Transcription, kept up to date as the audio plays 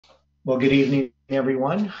Well, good evening,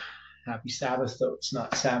 everyone. Happy Sabbath, though it's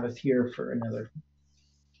not Sabbath here for another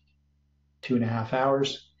 2.5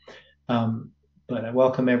 hours. But I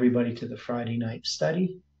welcome everybody to the Friday night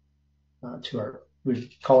study. We're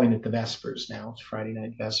calling it the Vespers now. It's Friday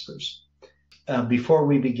night Vespers. Before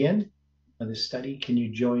we begin this study, can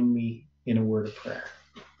you join me in a word of prayer?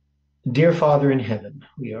 Dear Father in heaven,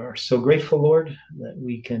 we are so grateful, Lord, that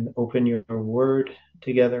we can open your word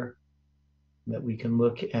together, that we can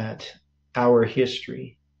look at our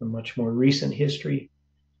history, a much more recent history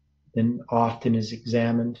than often is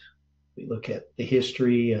examined. We look at the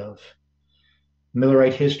history of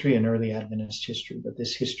Millerite history and early Adventist history, but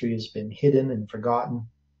this history has been hidden and forgotten.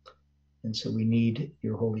 And so we need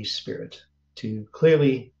your Holy Spirit to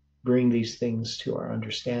clearly bring these things to our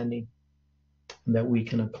understanding, and that we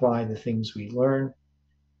can apply the things we learn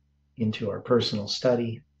into our personal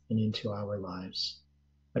study and into our lives.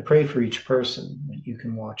 I pray for each person that you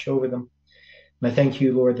can watch over them. And I thank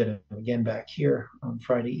you, Lord, that I'm again back here on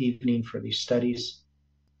Friday evening for these studies.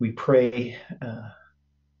 We pray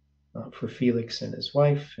for Felix and his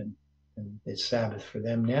wife, and it's Sabbath for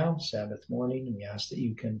them now, Sabbath morning, and we ask that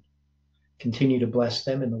you can continue to bless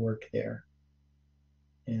them in the work there.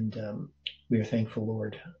 And we are thankful,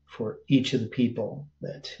 Lord, for each of the people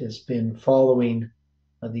that has been following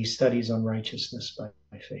these studies on righteousness by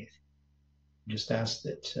faith. We just ask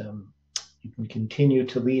that you can continue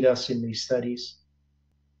to lead us in these studies,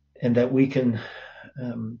 and that we can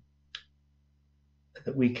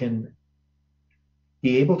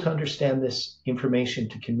be able to understand this information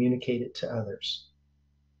to communicate it to others,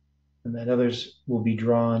 and that others will be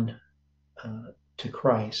drawn to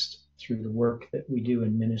Christ through the work that we do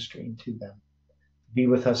in ministering to them. Be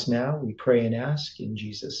with us now, we pray and ask in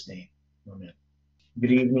Jesus' name. Amen.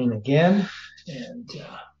 Good evening again, and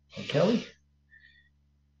Kelly.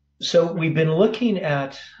 So we've been looking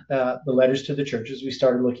at the letters to the churches. We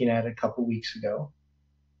started looking at it a couple weeks ago.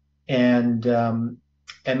 And M.L.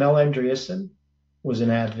 Andreason was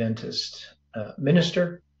an Adventist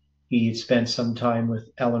minister. He had spent some time with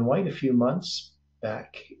Ellen White, a few months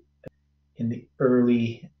back in the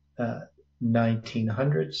early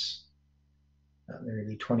 1900s, the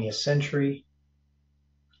early 20th century,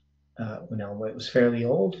 when Ellen White was fairly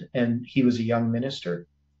old. And he was a young minister.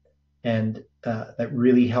 And that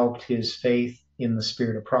really helped his faith in the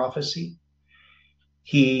spirit of prophecy.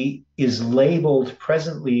 He is labeled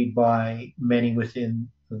presently by many within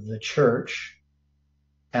the church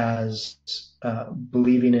as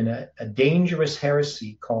believing in a dangerous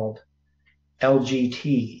heresy called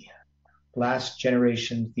LGT, Last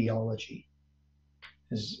Generation Theology.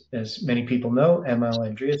 As many people know, M.L.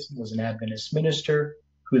 Andreason was an Adventist minister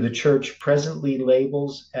who the church presently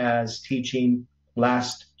labels as teaching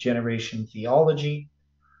last generation theology,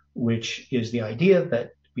 which is the idea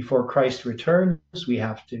that before Christ returns, we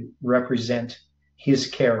have to represent his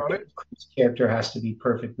character. His character has to be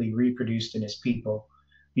perfectly reproduced in his people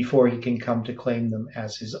before he can come to claim them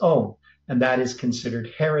as his own. And that is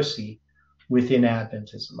considered heresy within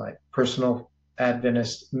Adventism. My personal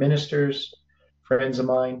Adventist ministers,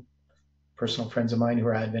 personal friends of mine who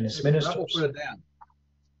are Adventist ministers,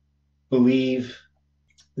 believe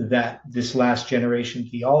that this last generation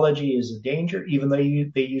theology is a danger, even though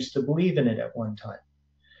they used to believe in it at one time.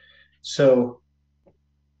 So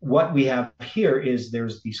what we have here is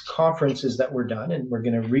there's these conferences that were done, and we're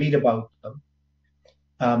going to read about them,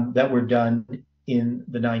 that were done in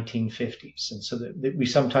the 1950s. And so that we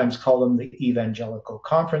sometimes call them the Evangelical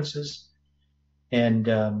conferences. And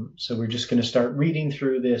so we're just going to start reading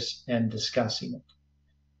through this and discussing it.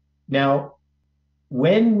 Now,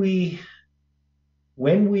 when we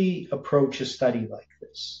approach a study like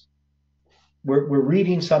this, we're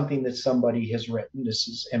reading something that somebody has written. This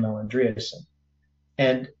is M.L. Andreason.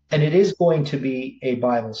 And it is going to be a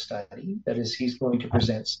Bible study. That is, he's going to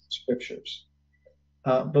present some scriptures.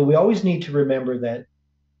 But we always need to remember that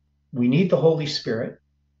we need the Holy Spirit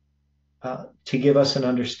to give us an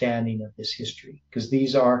understanding of this history, because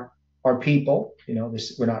these are our people.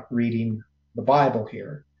 We're not reading the Bible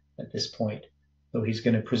here at this point, though he's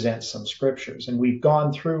going to present some scriptures. And we've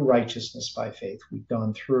gone through righteousness by faith. We've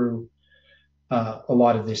gone through a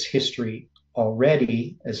lot of this history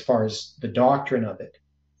already as far as the doctrine of it.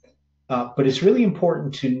 But it's really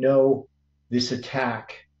important to know this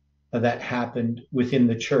attack that happened within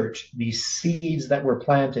the church, these seeds that were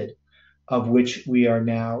planted, of which we are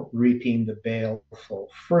now reaping the baleful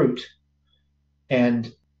fruit.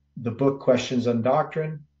 And the book Questions on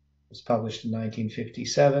Doctrine was published in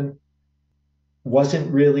 1957.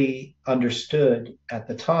 Wasn't really understood at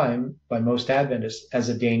the time by most Adventists as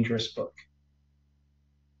a dangerous book.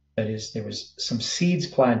 That is, there was some seeds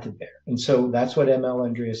planted there. And so that's what M.L.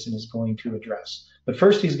 Andreason is going to address. But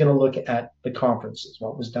first, he's going to look at the conferences,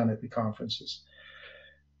 what was done at the conferences.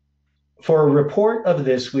 For a report of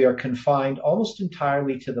this, we are confined almost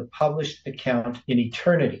entirely to the published account in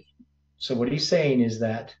eternity. So what he's saying is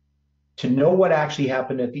that to know what actually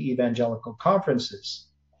happened at the evangelical conferences,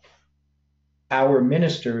 our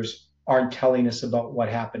ministers aren't telling us about what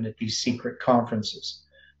happened at these secret conferences.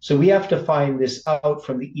 So we have to find this out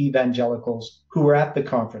from the evangelicals who were at the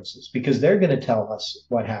conferences, because they're going to tell us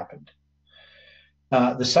what happened.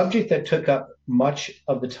 The subject that took up much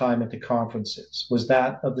of the time at the conferences was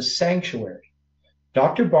that of the sanctuary.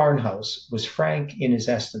 Dr. Barnhouse was frank in his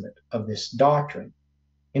estimate of this doctrine.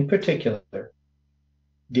 In particular,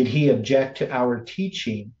 did he object to our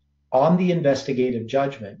teaching on the investigative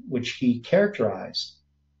judgment, which he characterized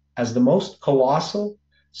as the most colossal,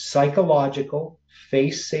 psychological,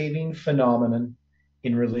 face-saving phenomenon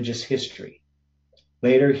in religious history.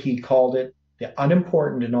 Later, he called it the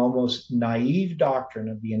unimportant and almost naive doctrine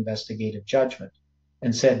of the investigative judgment,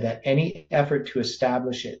 and said that any effort to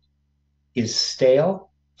establish it is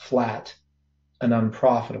stale, flat, and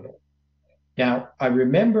unprofitable. Now, I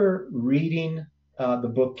remember reading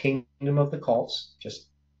the book Kingdom of the Cults just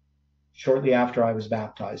shortly after I was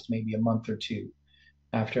baptized, maybe a month or two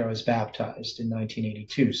after I was baptized in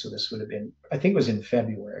 1982. So this would have been, I think it was in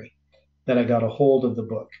February that I got a hold of the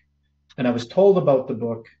book. And I was told about the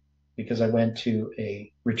book because I went to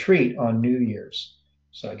a retreat on New Year's.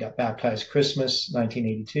 So I got baptized Christmas,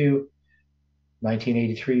 1982.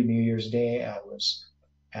 1983, New Year's Day, I was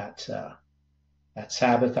at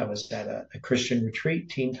Sabbath, I was at a Christian retreat,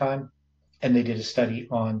 teen time, and they did a study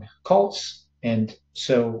on cults. And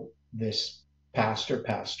so this Pastor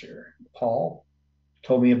Paul,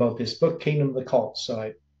 told me about this book, Kingdom of the Cults.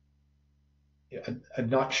 So I'm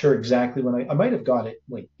not sure exactly when I might have got it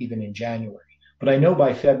like even in January, but I know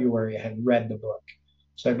by February I had read the book.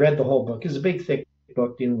 So I read the whole book. It's a big, thick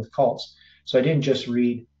book dealing with cults. So I didn't just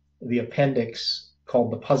read the appendix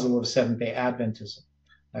called The Puzzle of Seventh-day Adventism.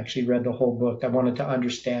 I actually read the whole book. I wanted to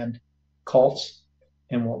understand cults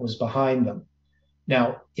and what was behind them.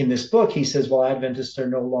 Now, in this book, he says, well, Adventists are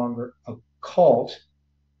no longer a cult.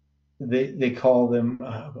 They call them,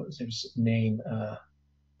 what was his name?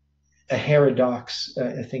 A heterodox,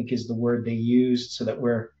 I think is the word they used, so that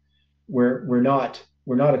we're not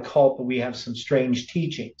a cult, but we have some strange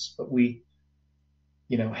teachings, but we,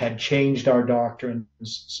 had changed our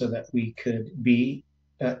doctrines so that we could be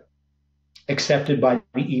accepted by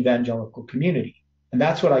the evangelical community. And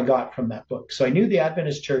that's what I got from that book. So I knew the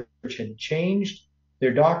Adventist Church had changed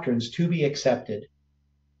their doctrines to be accepted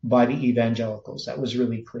by the evangelicals. That was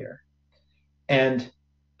really clear. And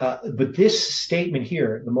but this statement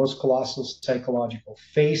here, the most colossal psychological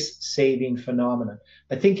face-saving phenomenon,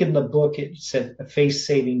 I think in the book it said a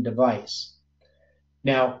face-saving device.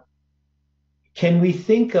 Now, can we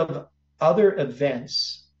think of other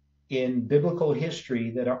events in biblical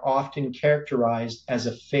history that are often characterized as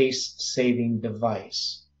a face-saving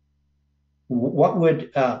device? What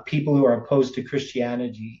would people who are opposed to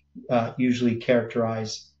Christianity usually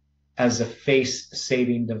characterize as a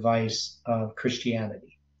face-saving device of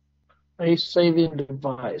Christianity? Face-saving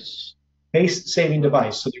device. Face-saving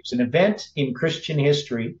device. So there's an event in Christian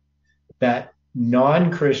history that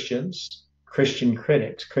non-Christians, Christian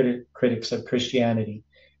critics of Christianity,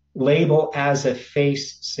 label as a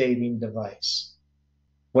face-saving device.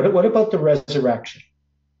 What about the resurrection?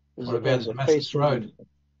 What about the Damascus Road?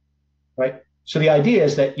 Right. So the idea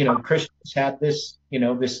is that, Christians had this,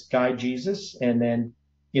 this guy Jesus, and then,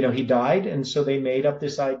 he died. And so they made up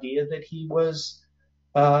this idea that he was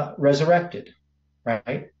resurrected,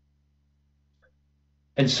 right?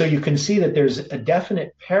 And so you can see that there's a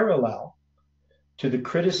definite parallel to the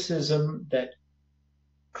criticism that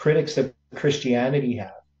critics of Christianity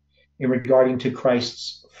have in regarding to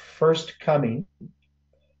Christ's first coming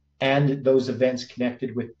and those events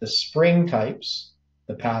connected with the spring types,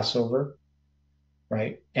 the Passover,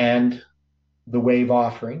 right, and the wave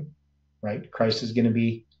offering, right? Christ is going to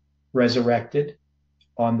be resurrected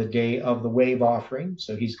on the day of the wave offering,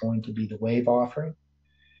 so he's going to be the wave offering.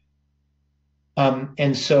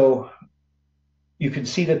 And so you can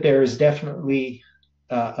see that there is definitely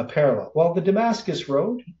a parallel. Well, the Damascus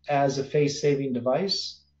Road as a face-saving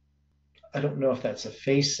device, I don't know if that's a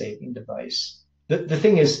face-saving device. The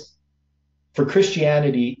thing is, for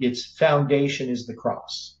Christianity, its foundation is the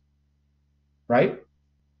cross, right?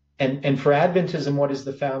 And for Adventism, what is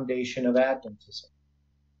the foundation of Adventism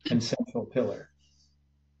and central pillar?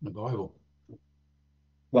 The Bible.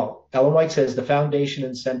 Well, Ellen White says the foundation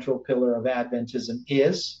and central pillar of Adventism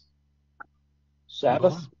is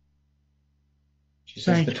Sabbath. She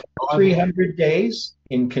says the 2300 days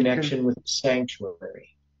in connection with the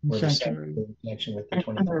sanctuary. Or the sanctuary in connection with the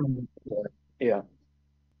 2300. Yeah.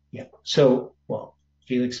 Yeah. So, well,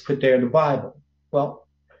 Felix put there the Bible. Well,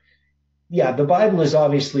 yeah, the Bible is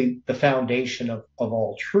obviously the foundation of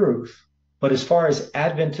all truth. But as far as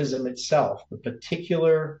Adventism itself, the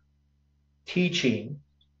particular teaching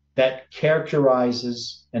that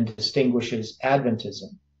characterizes and distinguishes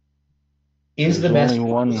Adventism is the message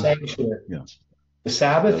of the sanctuary. Yeah. The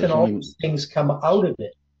Sabbath and all those things come out of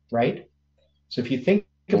it, right? So if you think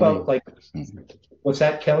about, like, what's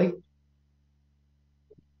that, Kelly?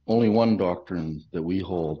 Only one doctrine that we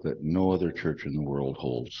hold that no other church in the world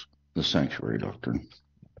holds, the sanctuary doctrine.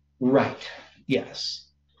 Right. Yes.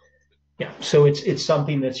 Yeah. So it's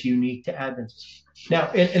something that's unique to Adventists.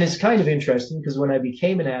 Now, and it's kind of interesting because when I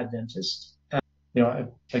became an Adventist,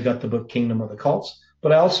 I got the book Kingdom of the Cults,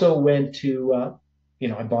 but I also went to,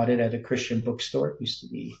 I bought it at a Christian bookstore. It used to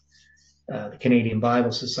be the Canadian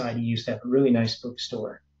Bible Society used to have a really nice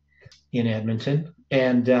bookstore in Edmonton.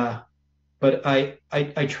 And but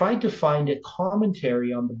I tried to find a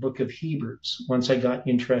commentary on the book of Hebrews once I got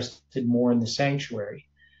interested more in the sanctuary.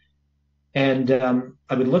 And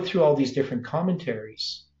I would look through all these different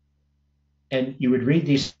commentaries, and you would read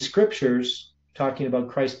these scriptures talking about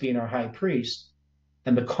Christ being our high priest,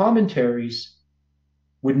 and the commentaries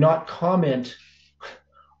would not comment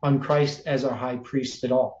on Christ as our high priest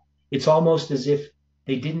at all. It's almost as if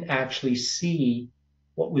they didn't actually see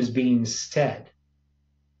what was being said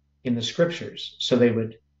in the scriptures. So they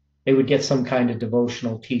would get some kind of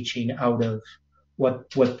devotional teaching out of what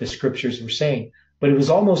the scriptures were saying. But it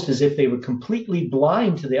was almost as if they were completely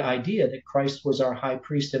blind to the idea that Christ was our high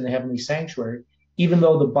priest in the heavenly sanctuary, even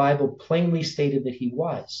though the Bible plainly stated that he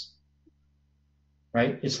was.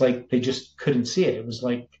 Right? It's like they just couldn't see it. It was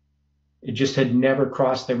like it just had never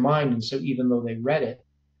crossed their mind. And so even though they read it,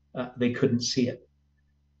 they couldn't see it.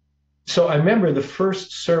 So I remember the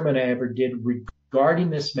first sermon I ever did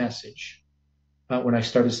regarding this message, when I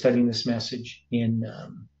started studying this message in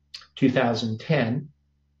 2010.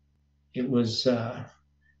 It was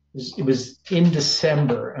in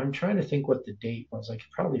December. I'm trying to think what the date was. I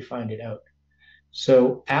could probably find it out.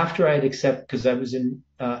 So after I'd accepted, because I was in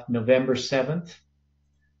November 7th,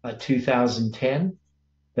 2010,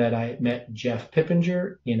 that I met Jeff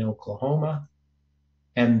Pippinger in Oklahoma.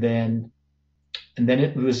 And then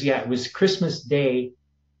it was Christmas Day,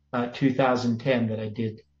 2010, that I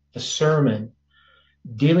did a sermon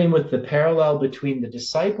dealing with the parallel between the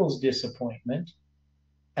disciples' disappointment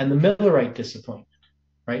and the Millerite disappointment,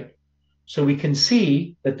 right? So we can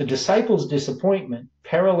see that the disciples' disappointment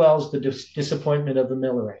parallels the disappointment of the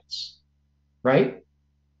Millerites, right?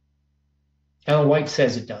 Ellen White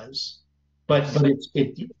says it does, but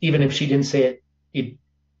it even if she didn't say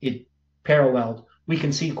it paralleled, we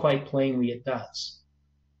can see quite plainly it does.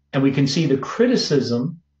 And we can see the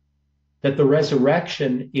criticism that the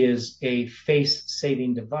resurrection is a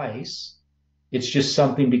face-saving device. It's just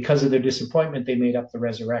something, because of their disappointment, they made up the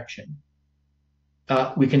resurrection.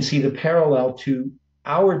 We can see the parallel to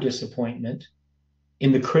our disappointment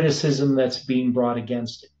in the criticism that's being brought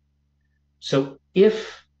against it. So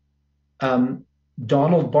if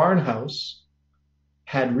Donald Barnhouse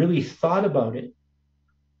had really thought about it,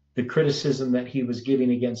 the criticism that he was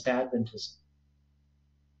giving against Adventism,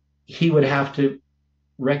 he would have to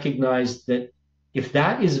recognize that if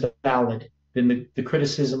that is valid, then the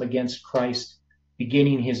criticism against Christ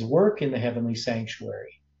beginning his work in the heavenly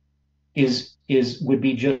sanctuary would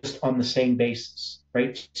be just on the same basis,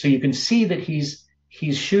 right? So you can see that he's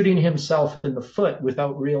shooting himself in the foot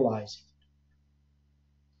without realizing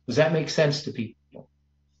it. Does that make sense to people?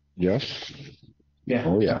 Yes. Yeah.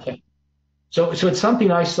 Oh, yeah. Okay. So it's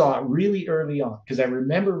something I saw really early on, because I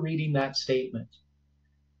remember reading that statement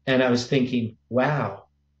and I was thinking, wow,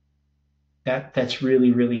 that's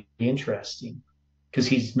really, really interesting, because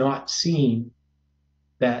he's not seeing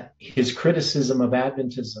that his criticism of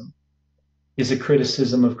Adventism is a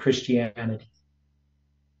criticism of Christianity.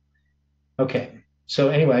 Okay. So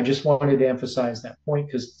anyway, I just wanted to emphasize that point,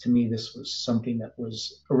 because to me, this was something that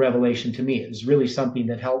was a revelation to me. It was really something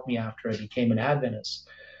that helped me after I became an Adventist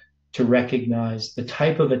to recognize the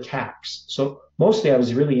type of attacks. So mostly I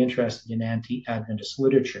was really interested in anti-Adventist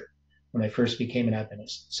literature when I first became an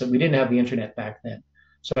Adventist. So we didn't have the internet back then.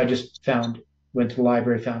 So I just went to the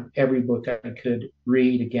library, found every book I could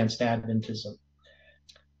read against Adventism.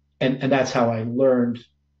 And that's how I learned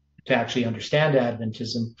to actually understand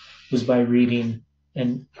Adventism, was by reading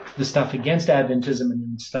and the stuff against Adventism and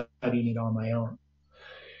then studying it on my own.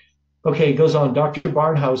 Okay, it goes on. Dr.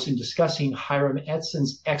 Barnhouse, in discussing Hiram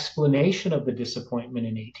Edson's explanation of the disappointment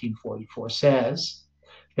in 1844, says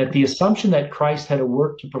that the assumption that Christ had a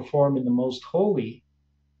work to perform in the most holy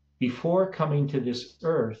before coming to this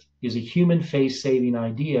earth is a human face-saving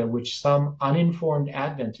idea which some uninformed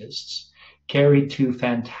Adventists carried to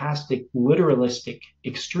fantastic literalistic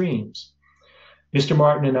extremes. Mr.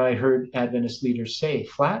 Martin and I heard Adventist leaders say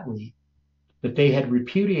flatly that they had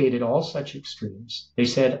repudiated all such extremes. They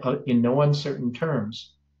said in no uncertain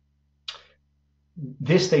terms.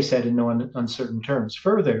 This they said in no uncertain terms.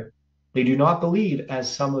 Further, they do not believe,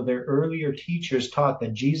 as some of their earlier teachers taught,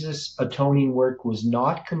 that Jesus' atoning work was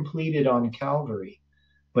not completed on Calvary,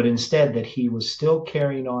 but instead that he was still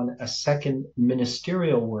carrying on a second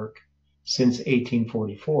ministerial work since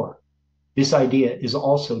 1844. This idea is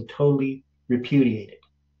also totally repudiated.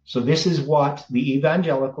 So this is what the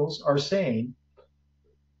evangelicals are saying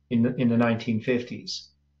in the 1950s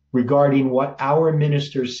regarding what our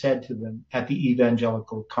ministers said to them at the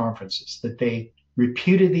evangelical conferences, that they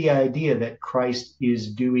reputed the idea that Christ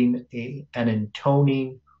is doing an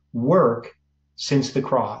atoning work since the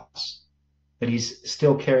cross, that he's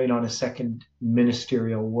still carrying on a second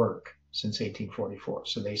ministerial work since 1844.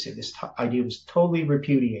 So they say this idea was totally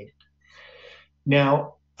repudiated.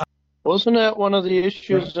 Now, wasn't that one of the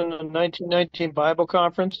issues in the 1919 Bible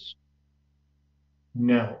conference?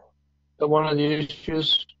 No. One of the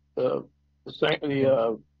issues,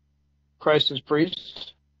 Christ as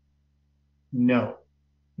priest? No,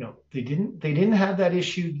 they didn't have that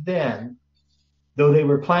issue then, though they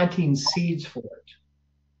were planting seeds for it.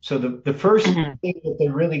 So the first thing that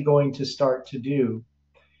they're really going to start to do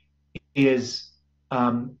is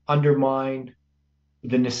undermine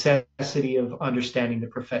the necessity of understanding the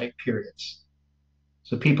prophetic periods.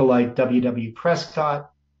 So people like W.W. Prescott,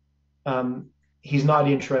 he's not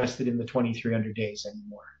interested in the 2300 days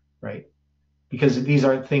anymore, right? Because these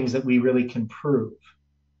aren't things that we really can prove.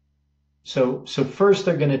 So first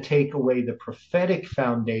they're going to take away the prophetic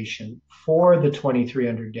foundation for the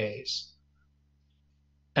 2300 days,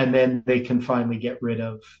 and then they can finally get rid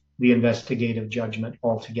of the investigative judgment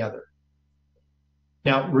altogether.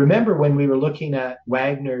 Now, remember when we were looking at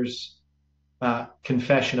Wagner's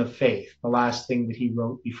confession of faith, the last thing that he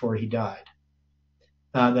wrote before he died,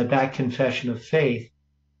 that confession of faith,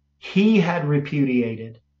 he had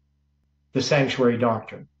repudiated the sanctuary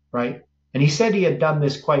doctrine, right? And he said he had done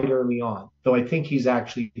this quite early on, though I think he's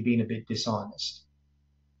actually being a bit dishonest,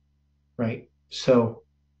 right? So,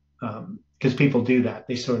 because people do that,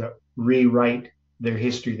 they sort of rewrite their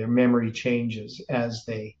history, their memory changes as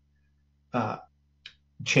they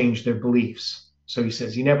change their beliefs. So he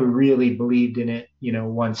says he never really believed in it,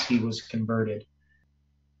 once he was converted,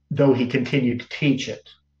 though he continued to teach it.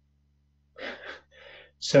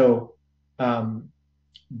 So,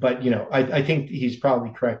 but I think he's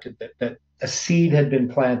probably corrected that a seed had been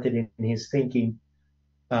planted in his thinking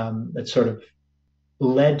that sort of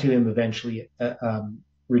led to him eventually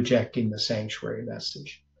rejecting the sanctuary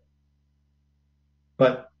message.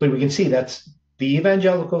 But we can see that's the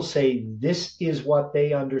evangelicals say this is what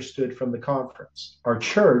they understood from the conference. Our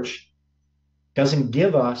church doesn't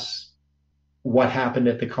give us what happened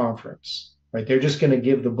at the conference, right? They're just going to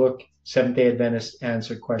give the book Seventh-day Adventist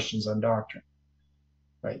Answered Questions on Doctrine,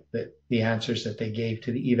 right? The answers that they gave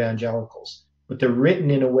to the evangelicals, but they're written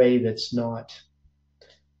in a way that's not,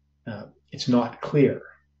 it's not clear,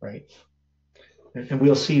 right? And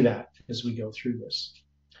we'll see that as we go through this.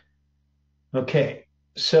 Okay,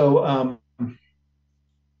 so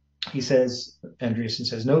he says, Andreason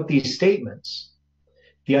says, note these statements.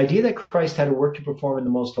 The idea that Christ had a work to perform in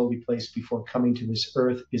the most holy place before coming to this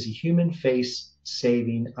earth is a human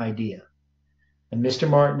face-saving idea. And Mr.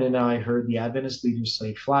 Martin and I heard the Adventist leaders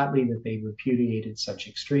say flatly that they repudiated such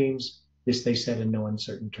extremes. This they said in no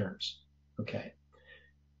uncertain terms. Okay.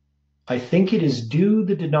 I think it is due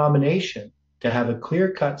the denomination to have a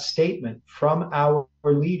clear-cut statement from our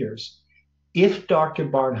leaders if Dr.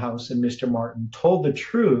 Barnhouse and Mr. Martin told the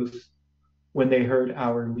truth when they heard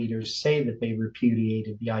our leaders say that they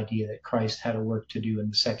repudiated the idea that Christ had a work to do in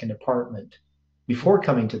the second apartment before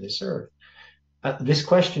coming to this earth. This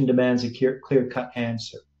question demands a clear-cut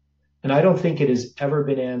answer. And I don't think it has ever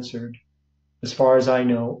been answered, as far as I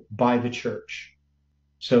know, by the church.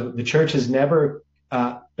 So the church has never,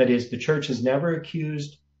 the church has never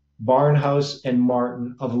accused Barnhouse and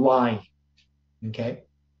Martin of lying, okay?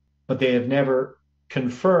 But they have never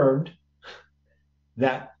confirmed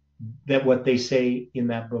that what they say in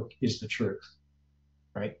that book is the truth,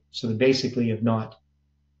 right? So they basically have not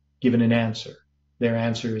given an answer. Their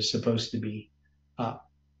answer is supposed to be,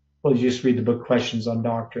 well, you just read the book Questions on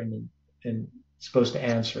Doctrine and it's supposed to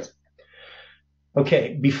answer it.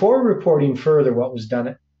 Okay, before reporting further what was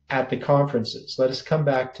done at the conferences, let us come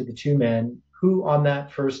back to the two men who, on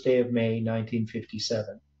that first day of May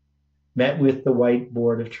 1957, met with the White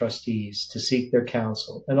Board of Trustees to seek their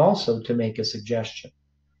counsel and also to make a suggestion.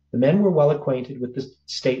 The men were well acquainted with the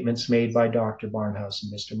statements made by Dr. Barnhouse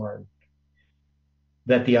and Mr. Martin,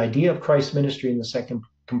 that the idea of Christ's ministry in the second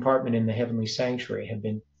compartment in the heavenly sanctuary had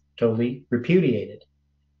been totally repudiated.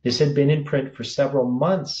 This had been in print for several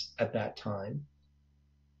months at that time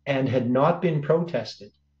and had not been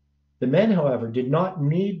protested. The men, however, did not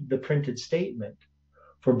need the printed statement,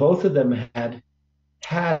 for both of them had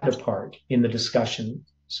a part in the discussions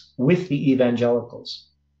with the evangelicals.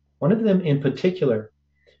 One of them in particular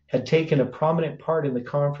had taken a prominent part in the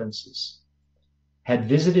conferences, had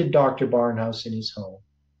visited Dr. Barnhouse in his home,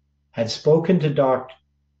 had spoken to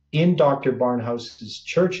in Dr. Barnhouse's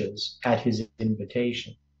churches at his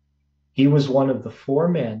invitation. He was one of the four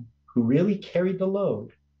men who really carried the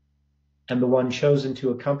load and the one chosen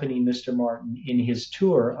to accompany Mr. Martin in his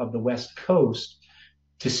tour of the West Coast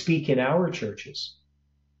to speak in our churches.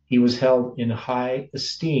 He was held in high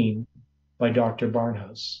esteem by Dr.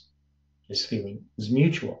 Barnhouse. His feeling was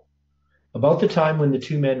mutual. About the time when the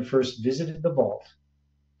two men first visited the vault,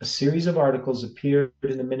 a series of articles appeared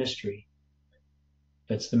in the ministry,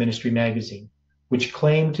 that's the ministry magazine, which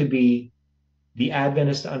claimed to be the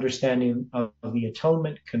Adventist understanding of the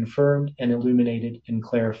atonement confirmed and illuminated and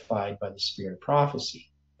clarified by the Spirit of prophecy.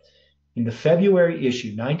 In the February issue,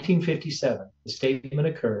 1957, the statement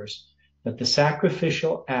occurs that the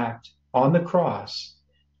sacrificial act on the cross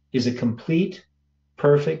is a complete,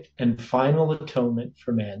 perfect, and final atonement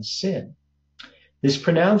for man's sin. This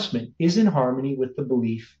pronouncement is in harmony with the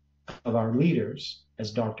belief of our leaders,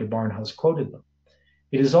 as Dr. Barnhouse quoted them.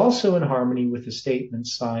 It is also in harmony with the statement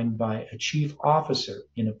signed by a chief officer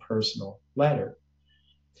in a personal letter.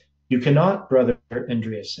 You cannot, Brother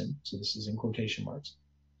Andreason, so this is in quotation marks,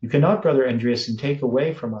 you cannot, Brother Andreason, take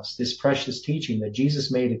away from us this precious teaching that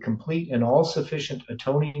Jesus made a complete and all-sufficient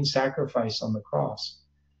atoning sacrifice on the cross.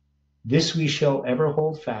 This we shall ever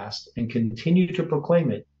hold fast and continue to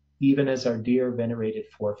proclaim it, even as our dear venerated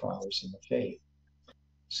forefathers in the faith.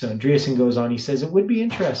 So Andreason goes on, he says, it would be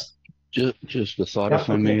interesting. Just a thought, if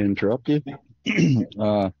I may interrupt you.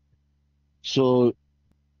 So,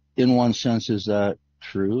 in one sense, is that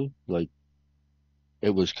true? Like, it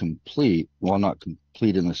was complete. Well, not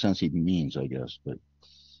complete in the sense he means, I guess. But,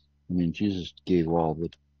 I mean, Jesus gave all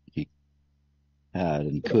that he had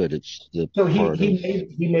and could. It's the so part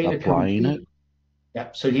he made applying it. Yeah,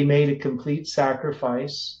 so he made a complete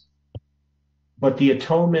sacrifice, but the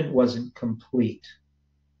atonement wasn't complete.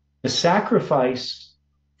 The sacrifice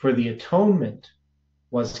for the atonement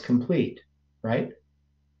was complete, right?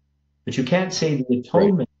 But you can't say the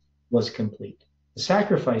atonement was complete. The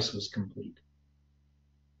sacrifice was complete.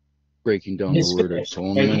 Breaking down the word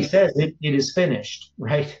atonement. And he says it is finished,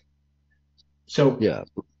 right? So yeah,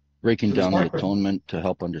 breaking down the atonement to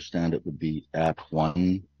help understand it would be at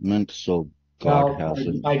one-ment. So God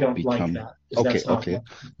hasn't I don't become. like that. Okay.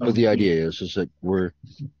 But the idea is that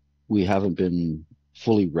we haven't been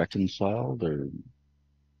fully reconciled, or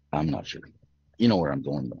I'm not sure. You know where I'm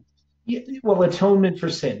going though. Yeah, well, atonement for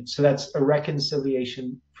sin. So that's a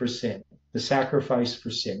reconciliation for sin, the sacrifice for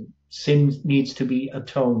sin. Sin needs to be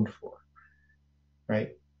atoned for,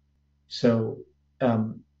 right? So,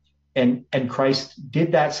 and Christ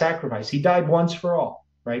did that sacrifice. He died once for all,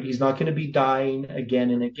 right? He's not going to be dying again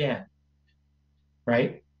and again,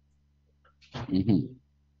 right? Mm-hmm.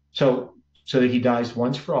 So that he dies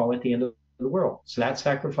once for all at the end of the world. So that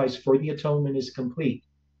sacrifice for the atonement is complete.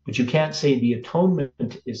 But you can't say the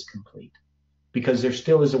atonement is complete, because there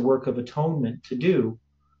still is a work of atonement to do.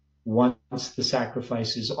 Once the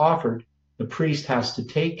sacrifice is offered, the priest has to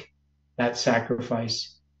take that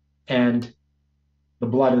sacrifice and the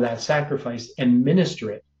blood of that sacrifice and minister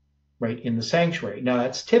it right in the sanctuary. Now,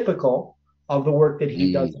 that's typical of the work that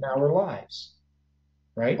he does in our lives,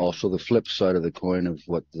 right? Also, the flip side of the coin of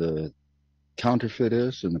what the counterfeit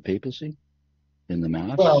is in the papacy, in the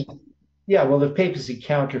Mass. Well, yeah, well, the papacy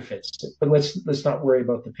counterfeits it, but let's not worry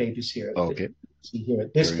about the papacy here. Okay. Here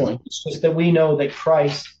at this point, it's just that we know that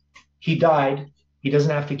Christ, he died. He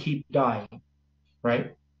doesn't have to keep dying,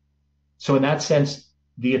 right? So in that sense,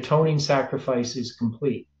 the atoning sacrifice is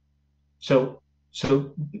complete. So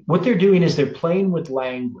what they're doing is they're playing with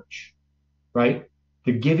language, right?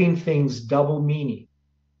 They're giving things double meaning.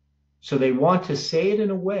 So they want to say it in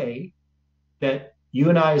a way that you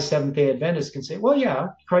and I as Seventh-day Adventists can say, well,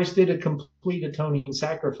 yeah, Christ did a complete atoning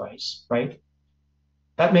sacrifice, right?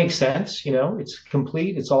 That makes sense. It's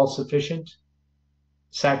complete. It's all sufficient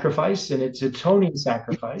sacrifice, and it's atoning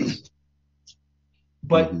sacrifice.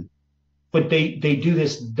 but they do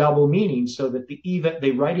this double meaning so that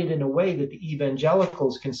they write it in a way that the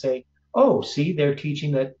evangelicals can say, oh, see, they're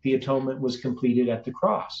teaching that the atonement was completed at the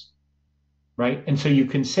cross, right? And so you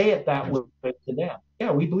can say it that way to them.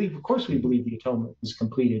 Yeah, of course we believe the atonement was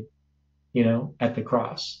completed, at the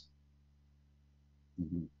cross.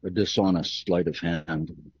 A dishonest sleight of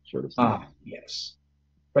hand sort of thing. Ah, yes.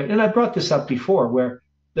 Right. And I brought this up before, where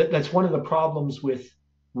that's one of the problems with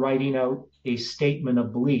writing out a statement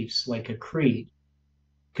of beliefs like a creed,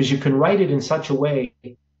 because you can write it in such a way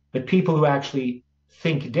that people who actually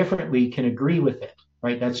think differently can agree with it,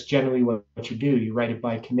 right? That's generally what you do. You write it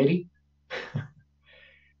by committee.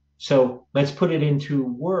 So let's put it into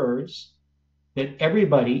words that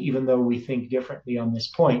everybody, even though we think differently on this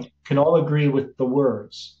point, can all agree with the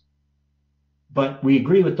words. But we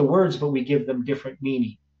agree with the words, but we give them different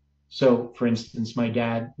meaning. So, for instance, my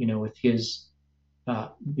dad, with his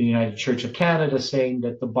the United Church of Canada saying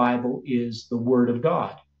that the Bible is the Word of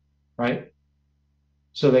God, right?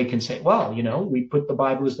 So they can say, well, we put the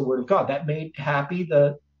Bible as the Word of God. That made happy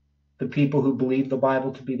the people who believe the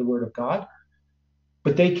Bible to be the Word of God,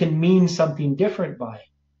 but they can mean something different by it.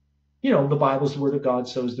 The Bible's the Word of God,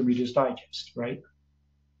 so is the Reader's Digest, right?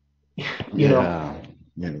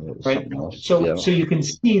 Right? So you can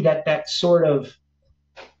see that sort of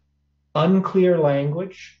unclear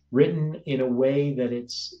language written in a way that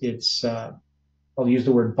it's I'll use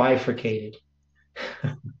the word bifurcated,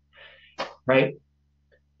 right?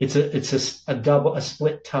 It's a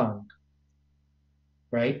split tongue,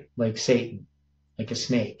 right? Like Satan, like a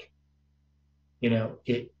snake, and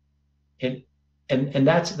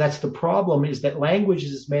that's the problem, is that language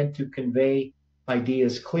is meant to convey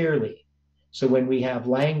ideas clearly. So when we have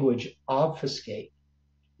language obfuscate,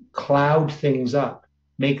 cloud things up,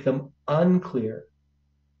 make them unclear,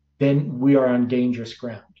 then we are on dangerous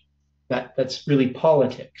ground. That's really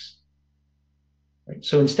politics. Right?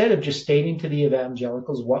 So instead of just stating to the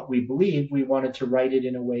evangelicals what we believe, we wanted to write it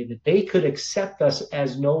in a way that they could accept us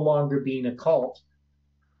as no longer being a cult,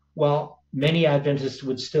 while many Adventists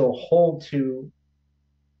would still hold to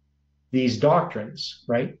these doctrines,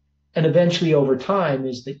 right? And eventually over time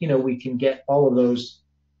is that, we can get all of those,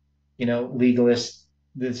 legalists,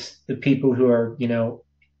 the people who are,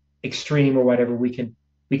 extreme or whatever, we can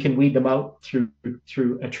weed them out through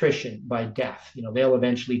attrition by death. They'll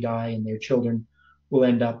eventually die and their children will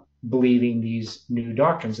end up believing these new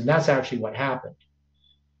doctrines. And that's actually what happened,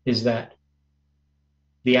 is that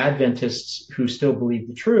the Adventists who still believe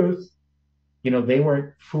the truth, they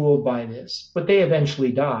weren't fooled by this, but they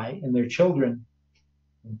eventually die and their children,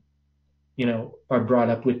 are brought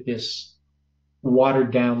up with this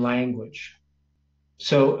watered down language.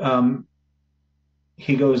 So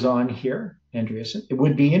he goes on here, Andreason. It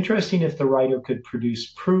would be interesting if the writer could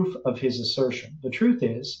produce proof of his assertion. The truth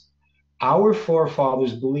is, our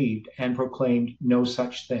forefathers believed and proclaimed no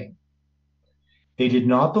such thing. They did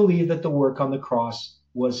not believe that the work on the cross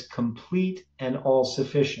was complete and all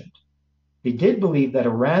sufficient. They did believe that a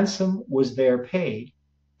ransom was there paid,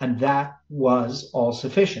 and that was all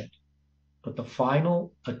sufficient. But the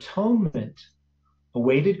final atonement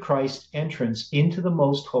awaited Christ's entrance into the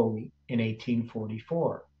Most Holy in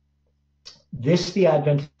 1844. This the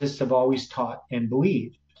Adventists have always taught and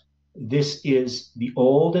believed. This is the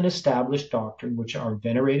old and established doctrine which our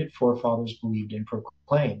venerated forefathers believed and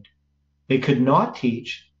proclaimed. They could not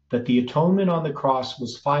teach that the atonement on the cross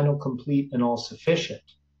was final, complete, and all sufficient,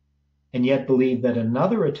 and yet believe that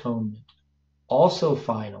another atonement, also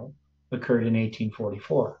final, occurred in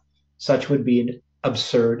 1844. Such would be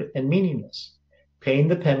absurd and meaningless. Paying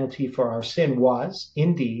the penalty for our sin was,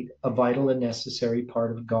 indeed, a vital and necessary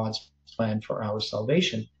part of God's plan for our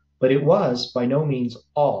salvation, but it was by no means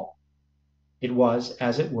all. It was,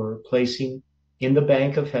 as it were, placing in the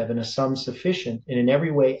bank of heaven a sum sufficient and in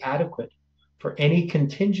every way adequate for any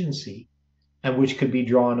contingency, and which could be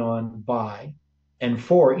drawn on by and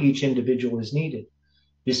for each individual as needed.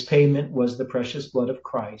 This payment was the precious blood of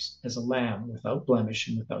Christ as a lamb without blemish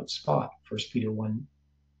and without spot, 1 Peter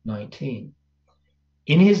 1:19.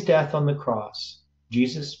 In his death on the cross,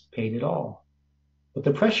 Jesus paid it all. But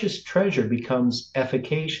the precious treasure becomes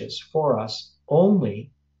efficacious for us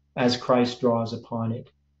only as Christ draws upon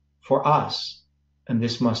it for us, and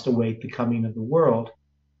this must await the coming of the world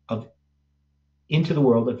into the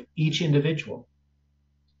world of each individual.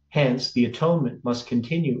 Hence, the atonement must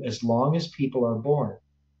continue as long as people are born.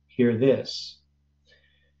 Hear this.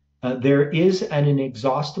 There is an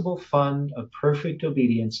inexhaustible fund of perfect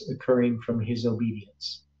obedience occurring from his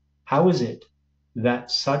obedience. How is it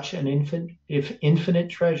that such an infinite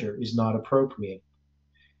treasure is not appropriated?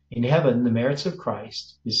 In heaven, the merits of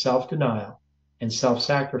Christ, his self-denial, and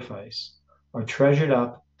self-sacrifice are treasured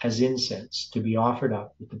up as incense to be offered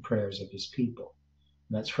up with the prayers of his people.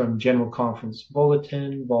 And that's from General Conference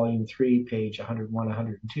Bulletin, Volume 3, page 101,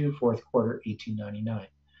 102, fourth quarter, 1899.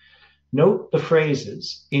 Note the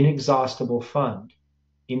phrases inexhaustible fund,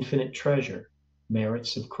 infinite treasure,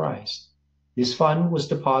 merits of Christ. This fund was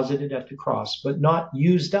deposited at the cross, but not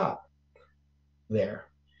used up there.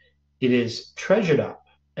 It is treasured up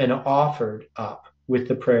and offered up with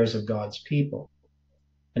the prayers of God's people.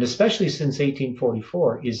 And especially since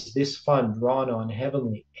 1844, is this fund drawn on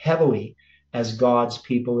heavily as God's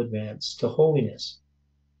people advance to holiness.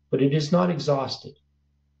 But it is not exhausted.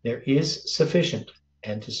 There is sufficient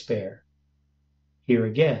and to spare. Here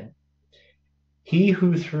again, he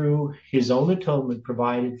who through his own atonement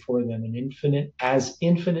provided for them an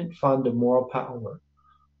infinite fund of moral power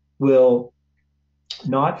will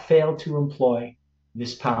not fail to employ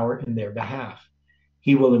this power in their behalf.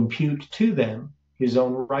 He will impute to them his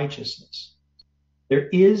own righteousness. There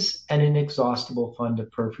is an inexhaustible fund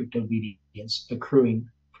of perfect obedience accruing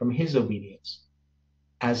from his obedience.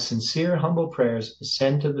 As sincere, humble prayers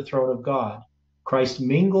ascend to the throne of God, Christ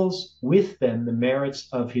mingles with them the merits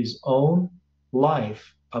of his own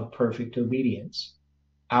life of perfect obedience.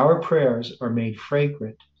 Our prayers are made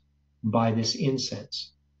fragrant by this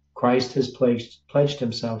incense. Christ has pledged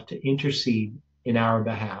himself to intercede in our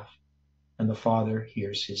behalf, and the Father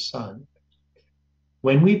hears his Son.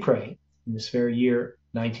 When we pray, in this very year,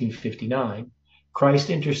 1959, Christ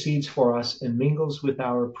intercedes for us and mingles with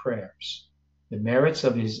our prayers the merits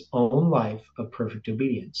of his own life of perfect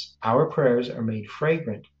obedience. Our prayers are made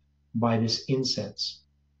fragrant by this incense,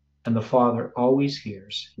 and the Father always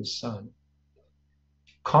hears his Son.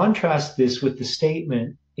 Contrast this with the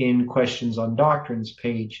statement in Questions on Doctrine,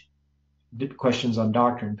 page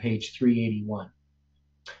 381.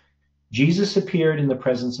 Jesus appeared in the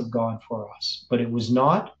presence of God for us, but it was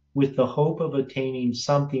not with the hope of attaining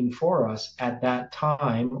something for us at that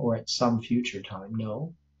time or at some future time.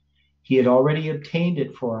 No, he had already obtained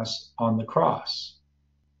it for us on the cross.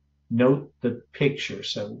 Note the picture,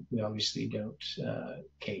 so we obviously don't.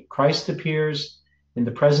 Christ appears in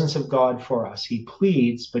the presence of God for us. He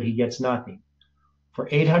pleads, but he gets nothing. For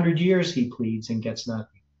 800 years he pleads and gets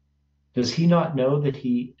nothing. Does he not know that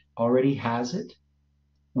he already has it?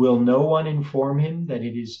 Will no one inform him that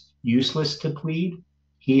it is useless to plead?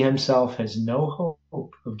 He himself has no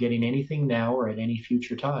hope of getting anything now or at any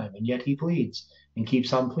future time, and yet he pleads and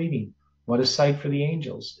keeps on pleading. What a sight for the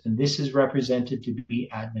angels. And this is represented to be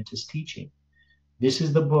Adventist teaching. This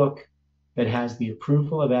is the book that has the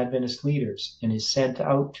approval of Adventist leaders and is sent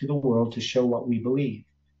out to the world to show what we believe.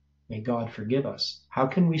 May God forgive us. How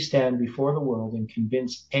can we stand before the world and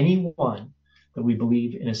convince anyone that we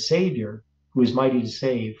believe in a Savior who is mighty to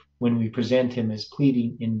save when we present him as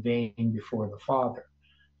pleading in vain before the Father?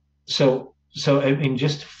 So I mean,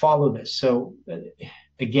 just follow this. So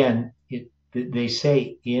again, they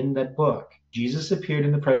say in that book, Jesus appeared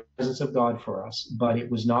in the presence of God for us, but it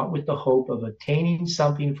was not with the hope of attaining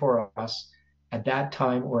something for us at that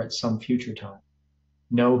time or at some future time.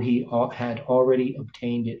 No, he had already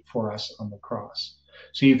obtained it for us on the cross.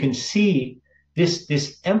 So you can see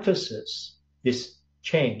this emphasis, this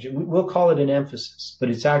change. We'll call it an emphasis, but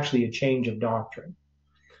it's actually a change of doctrine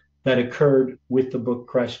that occurred with the book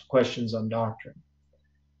Questions on Doctrine.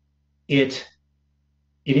 It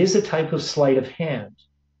is a type of sleight of hand,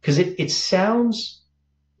 because it sounds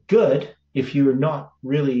good if you're not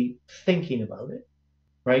really thinking about it,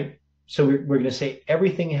 right? So we're going to say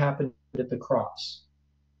everything happened at the cross,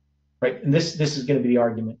 right? And this is going to be the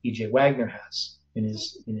argument E.J. Wagner has in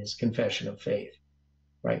his Confession of Faith,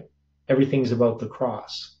 right? Everything's about the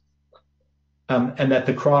cross, and that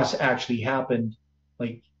the cross actually happened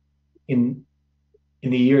like in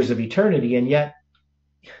the years of eternity, and yet,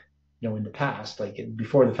 in the past, like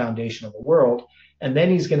before the foundation of the world. And then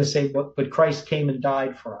he's going to say, but Christ came and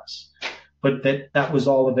died for us, but that was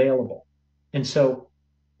all available. And so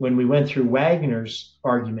when we went through Wagner's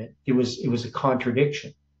argument, it was a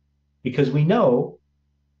contradiction, because we know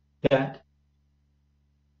that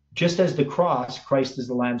just as the cross, Christ is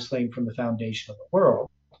the Lamb slain from the foundation of the world,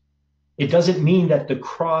 it doesn't mean that the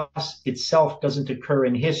cross itself doesn't occur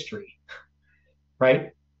in history,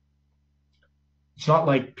 right? It's not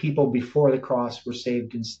like people before the cross were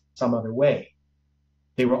saved in some other way.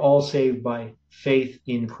 They were all saved by faith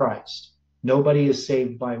in Christ. Nobody is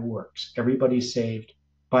saved by works. Everybody is saved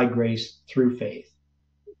by grace through faith,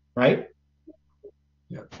 right?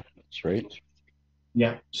 Yeah, That's right.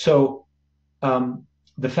 Yeah. So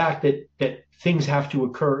the fact that things have to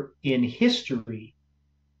occur in history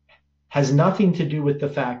has nothing to do with the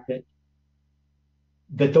fact that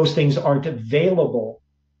that those things aren't available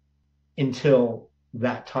until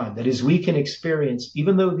that time. That is, we can experience,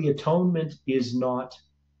 even though the atonement is not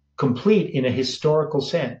complete in a historical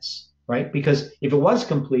sense, right? Because if it was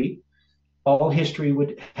complete, all history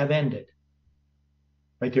would have ended,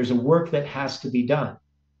 right? There's a work that has to be done.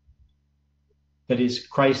 That is,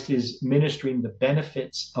 Christ is ministering the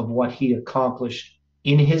benefits of what he accomplished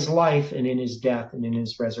in his life and in his death and in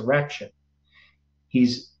his resurrection.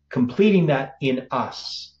 He's completing that in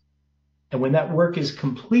us. And when that work is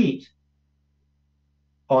complete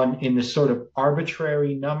in the sort of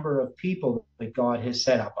arbitrary number of people that God has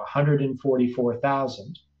set up,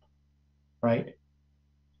 144,000, right?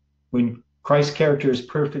 When Christ's character is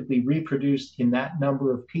perfectly reproduced in that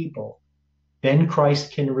number of people, then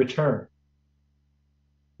Christ can return.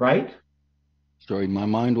 Right? Sorry, my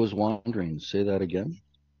mind was wandering. Say that again.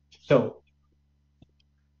 So,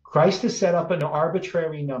 Christ has set up an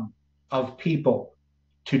arbitrary number of people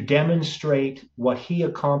to demonstrate what he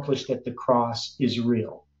accomplished at the cross is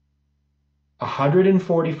real.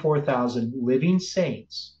 144,000 living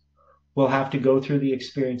saints will have to go through the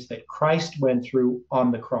experience that Christ went through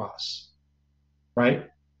on the cross. Right?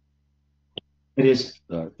 It is,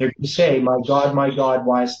 they're going to say, my God,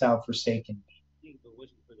 why hast thou forsaken me?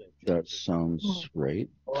 That sounds right.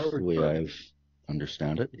 The way I've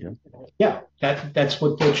understand it, yeah. Yeah, that's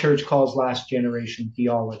what the church calls last generation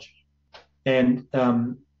theology. And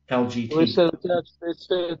LGT. They say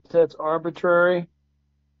that's arbitrary.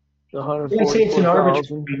 They say it's an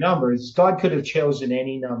arbitrary number. God could have chosen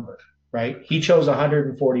any number, right? He chose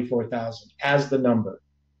 144,000 as the number,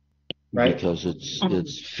 right? Because it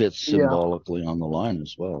fits symbolically on the line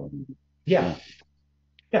as well. Yeah.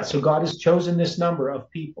 Yeah, so God has chosen this number of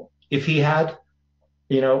people. If he had,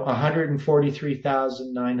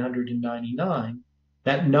 143,999,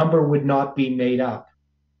 that number would not be made up.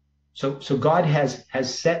 So God has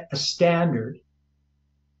set a standard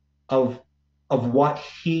of what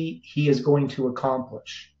he is going to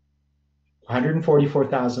accomplish.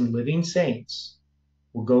 144,000 living saints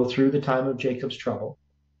will go through the time of Jacob's trouble,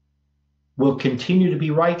 will continue to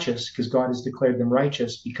be righteous because God has declared them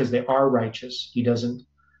righteous because they are righteous. He doesn't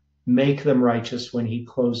make them righteous when he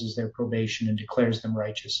closes their probation and declares them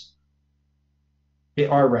righteous. They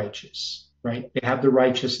are righteous, right? They have the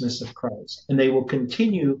righteousness of Christ, and they will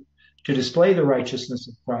continue to display the righteousness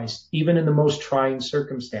of Christ even in the most trying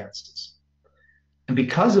circumstances. And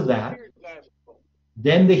because of that,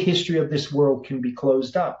 then the history of this world can be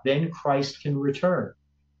closed up. Then Christ can return.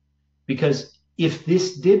 Because if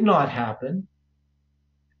this did not happen,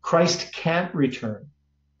 Christ can't return.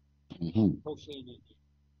 Mm-hmm.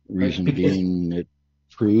 Reason being, it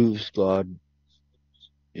proves God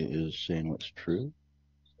is saying what's true.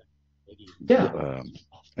 Yeah.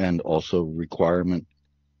 And also requirement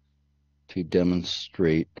to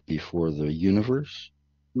demonstrate before the universe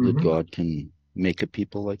that God can make a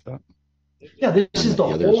people like that. Yeah, this is the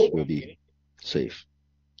others whole. Will be safe.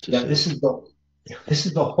 Yeah, this is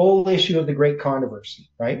the whole issue of the great controversy,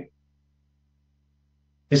 right?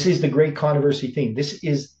 This is the great controversy thing. This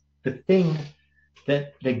is the thing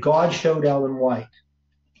that God showed Ellen White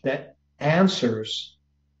that answers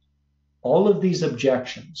all of these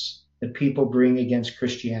objections that people bring against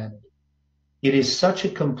Christianity. It is such a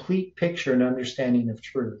complete picture and understanding of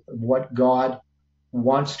truth, of what God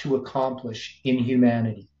wants to accomplish in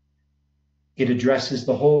humanity. It addresses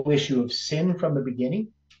the whole issue of sin from the beginning,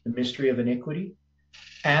 the mystery of iniquity,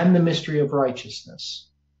 and the mystery of righteousness.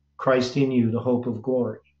 Christ in you, the hope of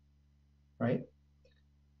glory, right?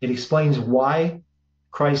 It explains why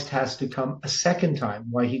Christ has to come a second time,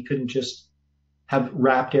 why he couldn't just have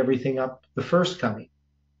wrapped everything up the first coming.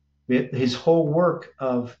 His whole work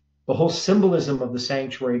of the whole symbolism of the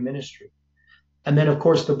sanctuary ministry. And then, of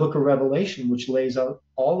course, the book of Revelation, which lays out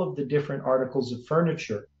all of the different articles of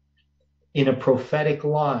furniture in a prophetic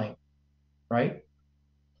line, right?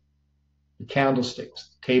 The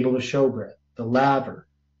candlesticks, the table of showbread, the laver,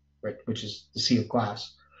 right, which is the sea of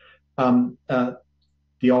glass,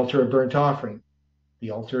 the altar of burnt offering,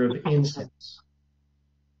 the altar of incense,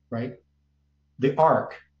 right? The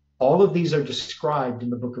ark. All of these are described in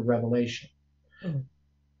the book of Revelation,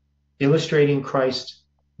 illustrating Christ's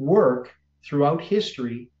work throughout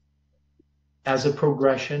history as a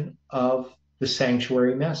progression of the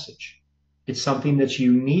sanctuary message. It's something that's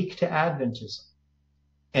unique to Adventism.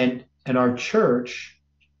 And our church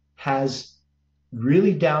has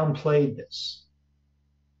really downplayed this,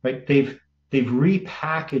 right? They've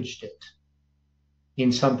repackaged it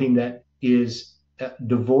in something that is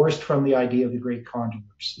divorced from the idea of the great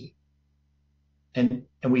controversy. And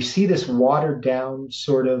we see this watered down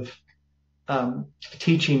sort of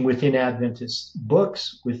teaching within Adventist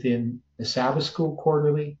books, within the Sabbath School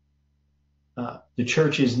Quarterly. The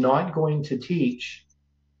church is not going to teach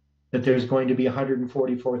that there's going to be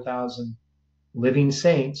 144,000 living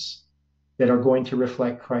saints that are going to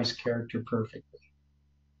reflect Christ's character perfectly.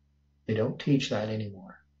 They don't teach that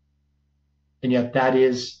anymore. And yet that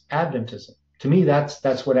is Adventism. To me,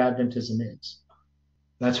 that's what Adventism is.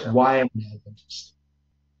 That's why I'm an Adventist.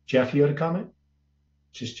 Jeff, you had a comment?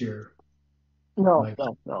 Just your... No.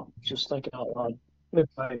 Just thinking out loud.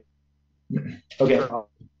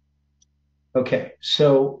 Okay.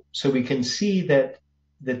 So we can see that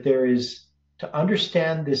there is, to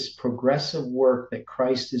understand this progressive work that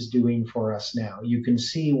Christ is doing for us now, you can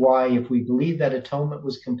see why, if we believe that atonement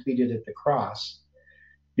was completed at the cross,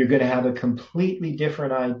 you're going to have a completely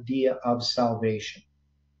different idea of salvation.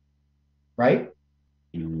 Right?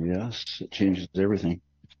 Yes, it changes everything.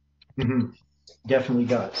 Mm-hmm. Definitely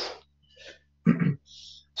does.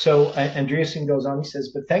 So Andreason goes on, he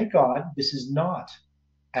says, but thank God this is not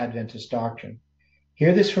Adventist doctrine.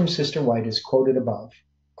 Hear this from Sister White as quoted above.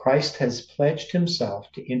 Christ has pledged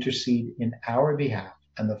himself to intercede in our behalf,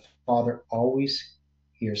 and the Father always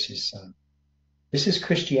hears his Son. This is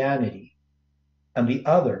Christianity, and the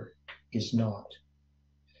other is not.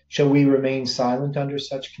 Shall we remain silent under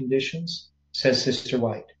such conditions? Says Sister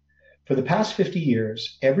White. For the past 50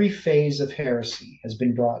 years, every phase of heresy has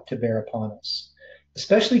been brought to bear upon us,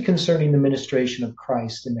 especially concerning the ministration of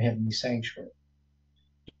Christ in the heavenly sanctuary.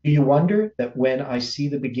 Do you wonder that when I see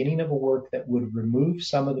the beginning of a work that would remove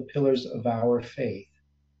some of the pillars of our faith,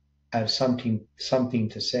 I have something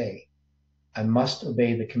to say? I must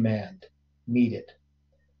obey the command. Meet it.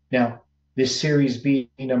 Now, this series B,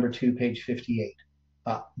 number 2, page 58.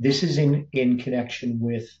 This is in connection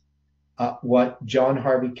with what John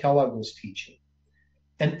Harvey Kellogg was teaching.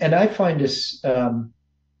 And I find this, now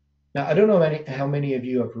I don't know how many of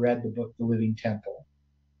you have read the book, The Living Temple.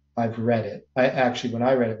 I've read it. When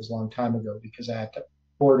I read it, it was a long time ago because I had to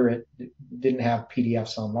order it. It didn't have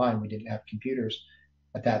PDFs online. We didn't have computers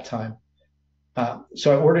at that time.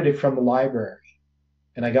 So I ordered it from the library.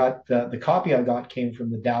 And I got the copy I got came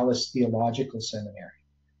from the Dallas Theological Seminary.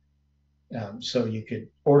 So you could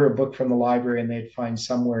order a book from the library and they'd find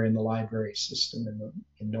somewhere in the library system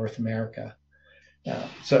in North America.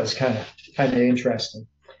 So it's kind of interesting.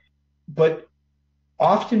 But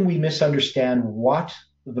often we misunderstand what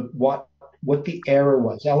the error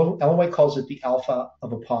was. Ellen White calls it the alpha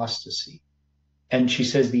of apostasy. And she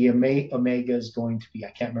says the omega is going to be,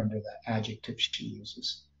 I can't remember the adjective she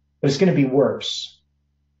uses, but it's going to be worse.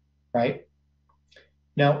 Right?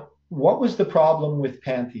 Now, what was the problem with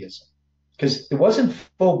pantheism? Because it wasn't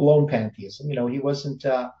full-blown pantheism. He wasn't,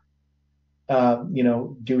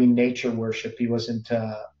 doing nature worship. He wasn't,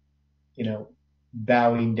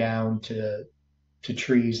 bowing down to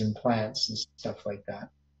trees and plants and stuff like that.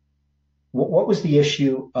 What was the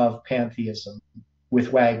issue of pantheism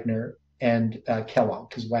with Wagner and Kellogg?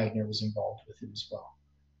 Because Wagner was involved with it as well.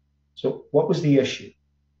 So what was the issue?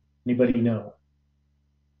 Anybody know?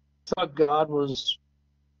 I thought God was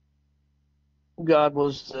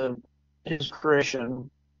his creation.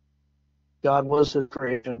 God was his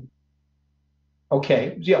creation.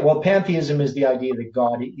 Okay. Yeah. Well, pantheism is the idea that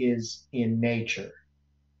God is in nature,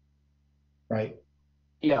 right?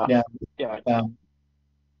 Yeah.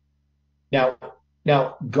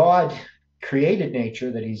 Now, God created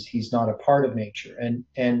nature. That he's not a part of nature.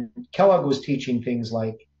 And Kellogg was teaching things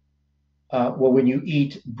like, when you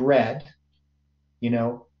eat bread,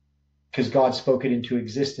 because God spoke it into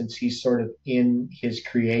existence, he's sort of in his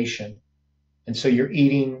creation. And so you're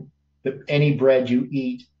eating, any bread you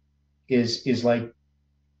eat is like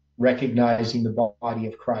recognizing the body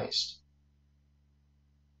of Christ.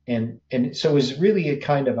 And so it was really a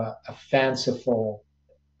kind of a fanciful,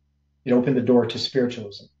 it opened the door to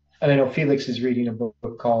spiritualism. And I know Felix is reading a book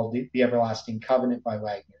called The Everlasting Covenant by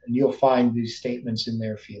Wagner, and you'll find these statements in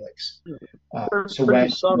there, Felix. So Wagner,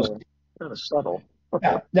 subtle. Kind of subtle.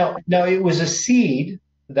 Now it was a seed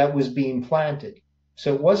that was being planted.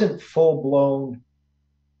 So it wasn't full-blown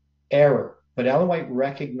error, but Ellen White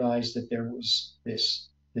recognized that there was this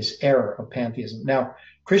error of pantheism. Now,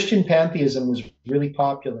 Christian pantheism was really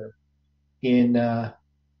popular in the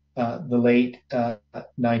late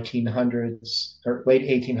 1900s, or late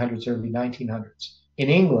 1800s, early 1900s in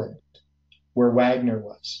England, where Wagner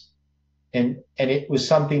was. And it was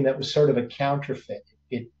something that was sort of a counterfeit.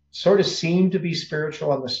 It sort of seemed to be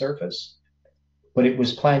spiritual on the surface, but it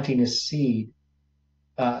was planting a seed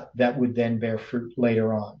that would then bear fruit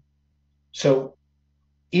later on. So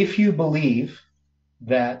if you believe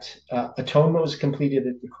that atonement was completed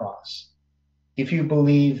at the cross, if you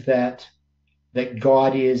believe that that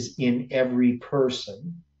God is in every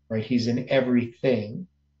person, right? He's in everything.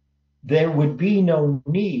 There would be no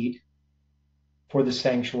need for the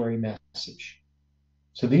sanctuary message.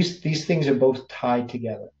 So these things are both tied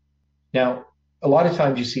together. Now, a lot of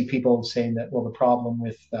times you see people saying that, well, the problem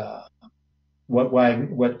with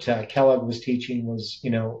what Kellogg was teaching was,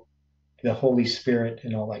 the Holy Spirit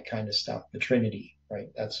and all that kind of stuff, the Trinity, right?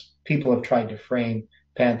 That's people have tried to frame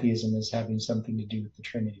pantheism as having something to do with the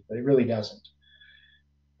Trinity, but it really doesn't.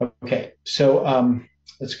 Okay, so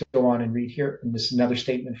let's go on and read here. And this is another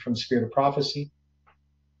statement from Spirit of Prophecy,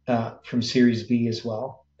 from Series B as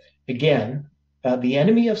well. Again, the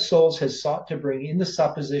enemy of souls has sought to bring in the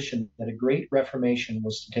supposition that a great reformation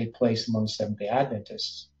was to take place among Seventh-day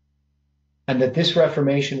Adventists, and that this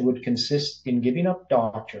reformation would consist in giving up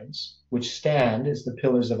doctrines which stand as the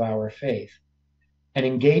pillars of our faith and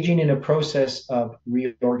engaging in a process of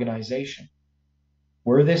reorganization.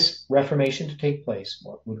 Were this reformation to take place,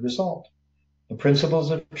 what would result? The principles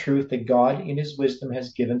of truth that God in his wisdom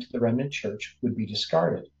has given to the remnant church would be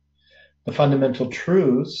discarded. The fundamental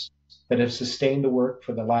truths that have sustained the work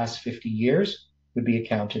for the last 50 years would be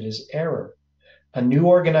accounted as error. A new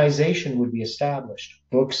organization would be established.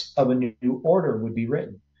 Books of a new order would be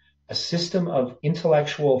written. A system of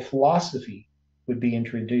intellectual philosophy would be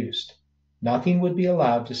introduced. Nothing would be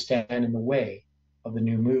allowed to stand in the way of the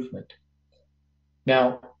new movement.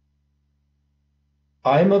 Now,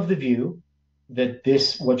 I'm of the view that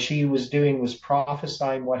what she was doing was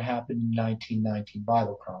prophesying what happened in 1919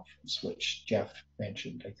 Bible Conference, which Jeff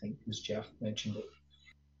mentioned. I think it was Jeff mentioned it.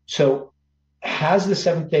 So has the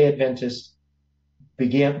Seventh-day Adventist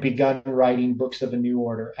begun writing books of a new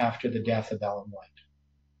order after the death of Ellen White?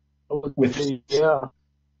 Yeah.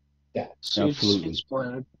 Absolutely.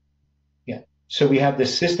 Yeah. So we have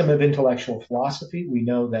this system of intellectual philosophy. We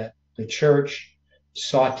know that the church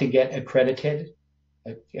sought to get accreditation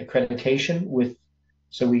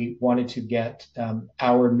so we wanted to get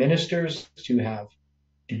our ministers to have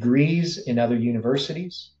degrees in other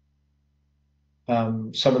universities.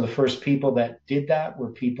 Some of the first people that did that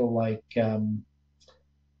were people like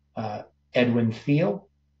Edwin Thiel,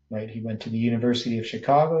 right? He went to the University of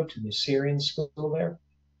Chicago, to the Syrian school there,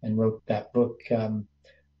 and wrote that book, The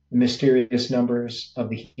Mysterious Numbers of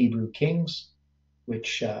the Hebrew Kings,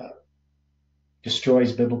 which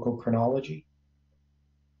destroys biblical chronology.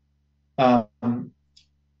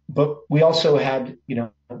 But we also had,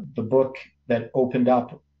 the book that opened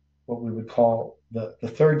up what we would call the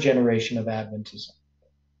third generation of Adventism.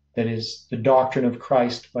 That is The Doctrine of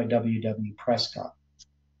Christ by W.W. Prescott.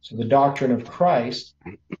 So the Doctrine of Christ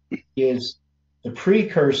is the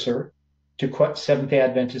precursor to Seventh-day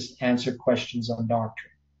Adventists answer questions on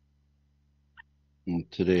doctrine.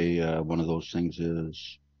 And today, one of those things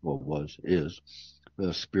is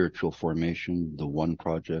the spiritual formation, the One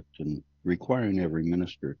Project, and requiring every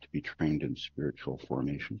minister to be trained in spiritual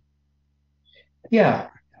formation. Yeah.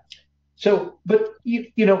 So, but,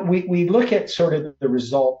 we look at sort of the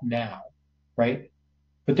result now, right?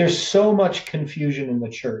 But there's so much confusion in the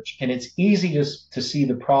church, and it's easy to see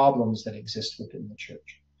the problems that exist within the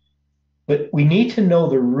church. But we need to know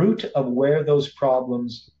the root of where those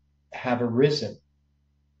problems have arisen.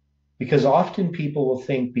 Because often people will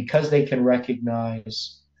think because they can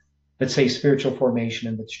recognize, let's say, spiritual formation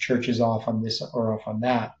and the church is off on this or off on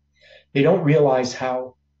that, they don't realize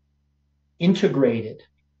how integrated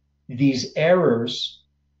these errors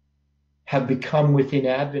have become within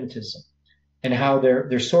Adventism and how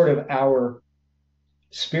they're sort of our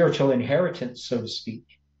spiritual inheritance, so to speak.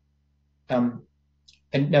 And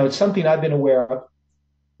now it's something I've been aware of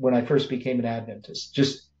when I first became an Adventist,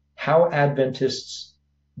 just how Adventists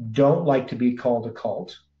don't like to be called a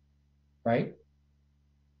cult, right?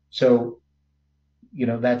 So,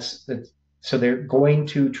 so they're going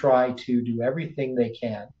to try to do everything they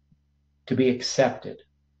can to be accepted,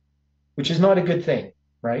 which is not a good thing,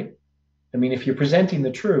 right? I mean, if you're presenting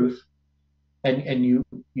the truth and you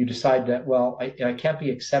decide that, well, I can't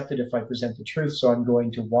be accepted if I present the truth, so I'm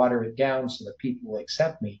going to water it down so that people will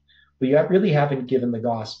accept me. Well, you really haven't given the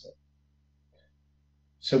gospel.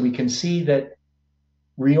 So we can see that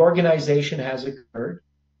reorganization has occurred,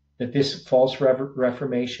 that this false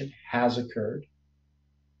reformation has occurred,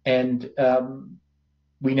 and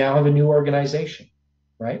we now have a new organization,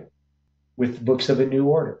 right? With books of a new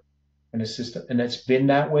order and a system, and it's been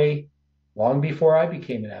that way long before I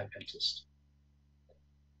became an Adventist.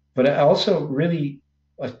 But I also really,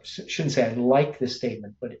 I shouldn't say I like this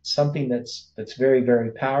statement, but it's something that's very,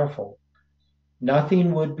 very powerful.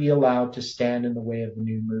 Nothing would be allowed to stand in the way of the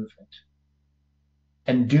new movement.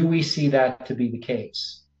 And do we see that to be the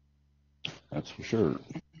case? That's for sure.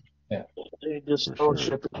 Yeah. This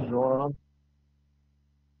fellowship is going on.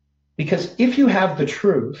 Because if you have the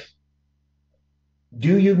truth,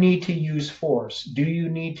 do you need to use force? Do you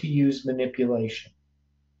need to use manipulation?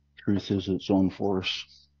 Truth is its own force.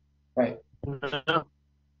 Right. No.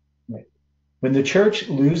 Right. When the church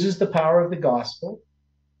loses the power of the gospel,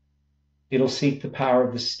 it'll seek the power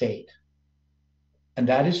of the state. And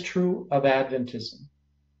that is true of Adventism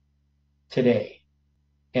today.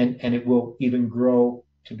 And it will even grow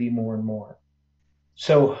to be more and more.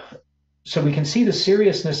 So we can see the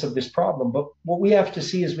seriousness of this problem, but what we have to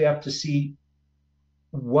see is we have to see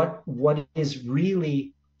what is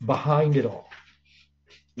really behind it all.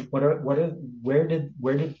 Where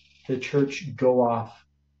did the church go off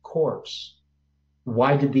course?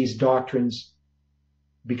 Why did these doctrines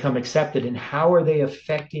become accepted, and how are they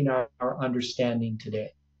affecting our understanding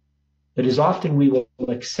today? That is, often we will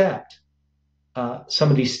accept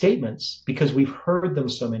some of these statements because we've heard them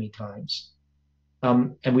so many times,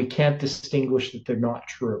 and we can't distinguish that they're not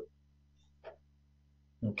true.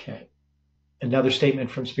 Okay. Another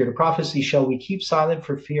statement from Spirit of Prophecy: shall we keep silent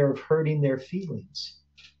for fear of hurting their feelings?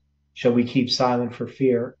 Shall we keep silent for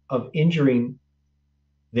fear of injuring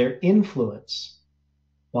their influence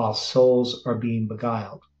while souls are being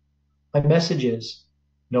beguiled? My message is,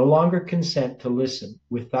 no longer consent to listen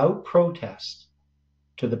without protest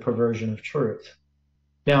to the perversion of truth.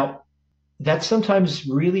 Now, that's sometimes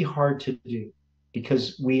really hard to do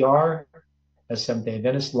because we are, as Seventh-day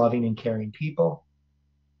Adventists, loving and caring people,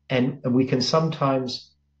 and we can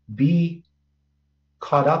sometimes be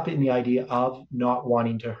caught up in the idea of not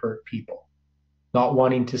wanting to hurt people, not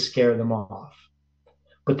wanting to scare them off.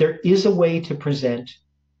 But there is a way to present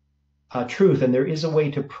truth, and there is a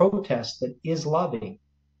way to protest that is loving.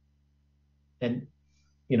 And,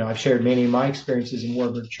 I've shared many of my experiences in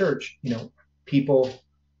Warburg Church. People,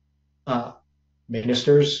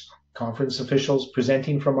 ministers, conference officials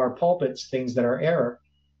presenting from our pulpits things that are error,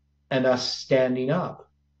 and us standing up,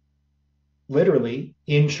 literally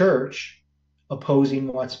in church, opposing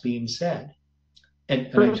what's being said. And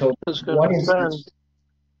I told one instance,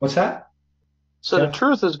 what's that? So the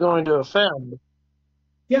truth is going to offend.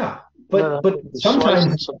 Yeah, but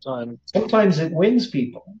sometimes it wins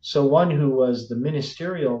people. So one who was the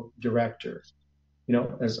ministerial director,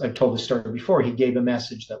 as I've told the story before, he gave a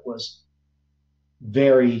message that was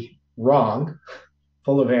very wrong,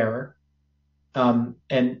 full of error.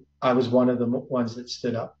 And I was one of the ones that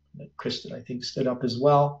stood up. Kristen, I think, stood up as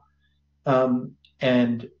well,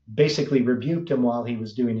 and basically rebuked him while he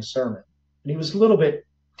was doing a sermon. And he was a little bit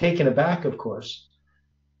taken aback, of course,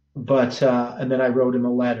 but and then I wrote him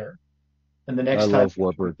a letter. And the next time, love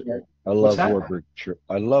Warburg. I love Warburg Church.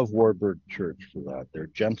 I love Warburg Church for that. They're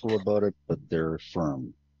gentle about it, but they're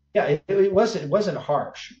firm. Yeah, it wasn't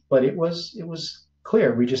harsh, but it was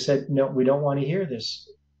clear. We just said, no, we don't want to hear this,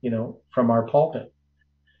 from our pulpit.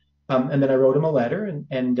 And then I wrote him a letter,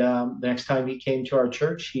 and the next time he came to our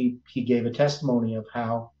church, he gave a testimony of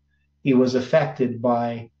how he was affected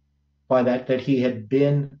by that he had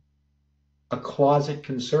been a closet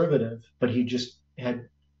conservative, but he just had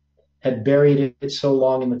buried it so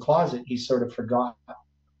long in the closet, he sort of forgot.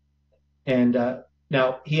 And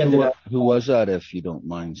now he ended up... Who was that, if you don't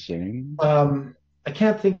mind saying? I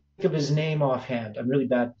can't think of his name offhand. I'm really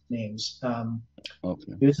bad with names.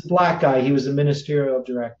 Okay. He was a black guy. He was a ministerial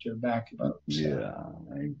director back about... Yeah,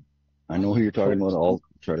 I know who you're talking about. I'll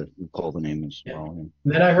try to recall the name as well. And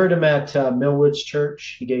then I heard him at Millwood's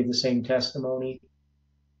church. He gave the same testimony.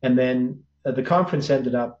 And then the conference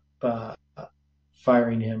ended up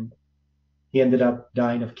firing him. He ended up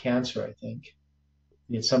dying of cancer, I think.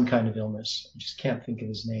 He had some kind of illness. I just can't think of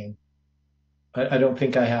his name. I don't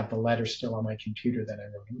think I have the letter still on my computer that I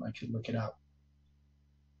wrote him. I could look it up.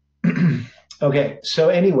 Okay, so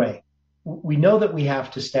anyway, we know that we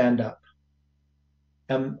have to stand up.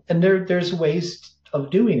 And there's ways of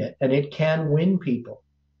doing it, and it can win people,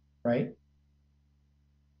 right?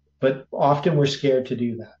 But often we're scared to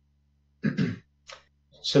do that.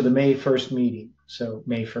 So the May 1st meeting. So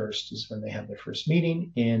May 1st is when they had their first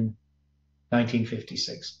meeting in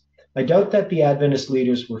 1956. I doubt that the Adventist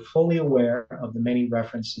leaders were fully aware of the many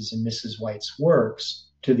references in Mrs. White's works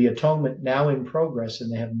to the atonement now in progress in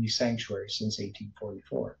the heavenly sanctuary since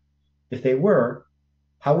 1844. If they were,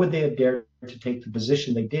 how would they have dared to take the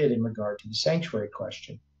position they did in regard to the sanctuary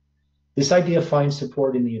question? This idea finds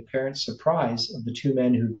support in the apparent surprise of the two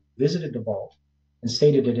men who visited the vault and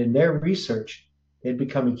stated that in their research they had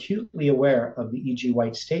become acutely aware of the E.G.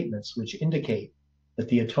 White statements, which indicate that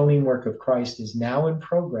the atoning work of Christ is now in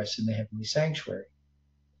progress in the heavenly sanctuary.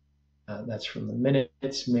 That's from the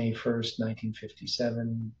Minutes, May 1st,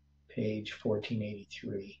 1957, page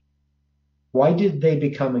 1483. Why did they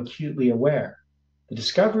become acutely aware? The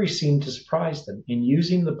discovery seemed to surprise them. In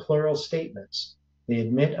using the plural statements, they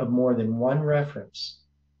admit of more than one reference.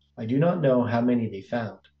 I do not know how many they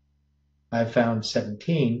found. I have found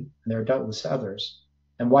 17, and there are doubtless others.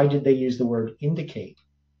 And why did they use the word indicate?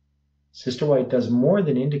 Sister White does more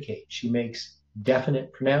than indicate. She makes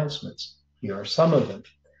definite pronouncements. Here are some of them.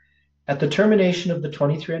 At the termination of the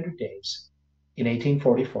 2300 days, in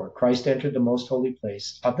 1844, Christ entered the most holy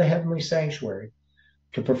place of the heavenly sanctuary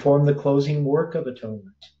to perform the closing work of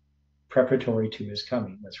atonement, preparatory to his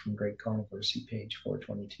coming. That's from Great Controversy, page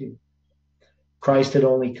 422. Christ had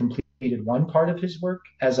only completed one part of his work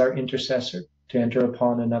as our intercessor to enter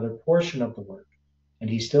upon another portion of the work, and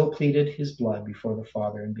he still pleaded his blood before the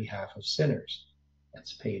Father in behalf of sinners.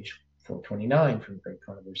 That's page 429 from Great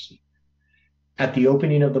Controversy. At the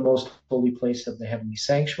opening of the most holy place of the heavenly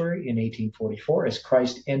sanctuary in 1844, as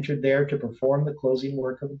Christ entered there to perform the closing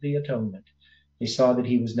work of the atonement, they saw that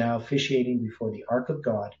he was now officiating before the ark of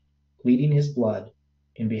God, pleading his blood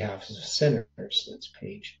in behalf of sinners. That's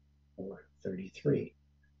page 433.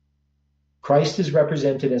 Christ is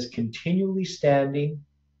represented as continually standing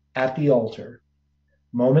at the altar,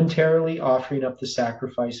 momentarily offering up the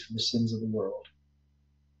sacrifice for the sins of the world.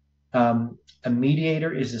 A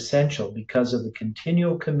mediator is essential because of the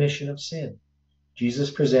continual commission of sin.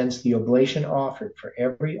 Jesus presents the oblation offered for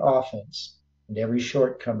every offense and every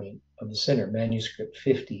shortcoming of the sinner. Manuscript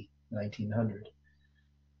 50, 1900.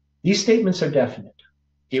 These statements are definite.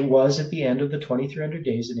 It was at the end of the 2300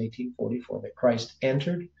 days in 1844 that Christ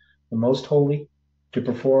entered the most holy to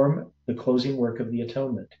perform the closing work of the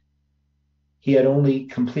atonement. He had only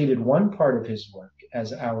completed one part of his work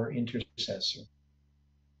as our intercessor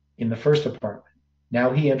in the first apartment.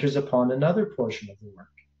 Now he enters upon another portion of the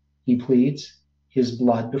work. He pleads his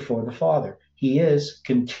blood before the Father. He is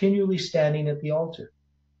continually standing at the altar.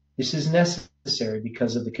 This is necessary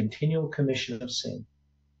because of the continual commission of sin.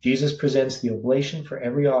 Jesus presents the oblation for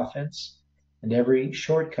every offense and every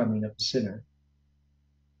shortcoming of the sinner.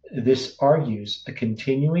 This argues a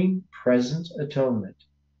continuing present atonement.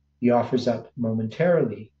 He offers up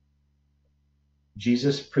momentarily.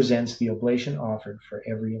 Jesus presents the oblation offered for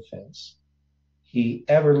every offense. He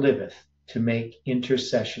ever liveth to make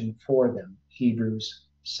intercession for them. Hebrews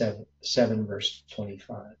 7 verse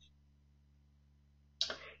 25.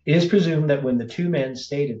 It is presumed that when the two men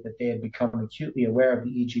stated that they had become acutely aware of the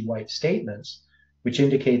E.G. White statements, which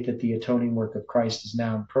indicate that the atoning work of Christ is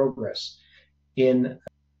now in progress in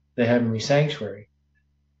the heavenly sanctuary,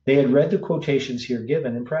 they had read the quotations here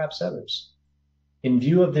given and perhaps others. In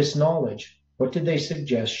view of this knowledge, what did they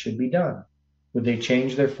suggest should be done? Would they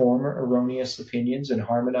change their former erroneous opinions and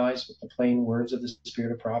harmonize with the plain words of the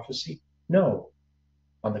spirit of prophecy? No.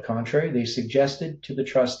 On the contrary, they suggested to the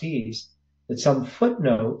trustees that some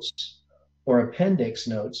footnotes or appendix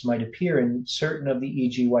notes might appear in certain of the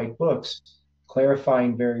E.G. White books,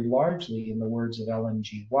 clarifying very largely, in the words of Ellen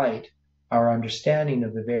G. White, our understanding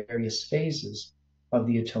of the various phases of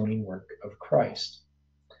the atoning work of Christ.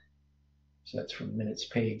 So that's from Minutes,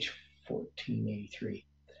 page 1483.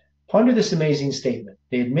 Ponder this amazing statement.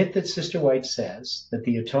 They admit that Sister White says that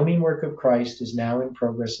the atoning work of Christ is now in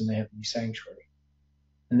progress in the heavenly sanctuary.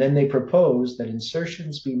 And then they propose that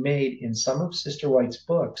insertions be made in some of Sister White's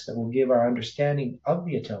books that will give our understanding of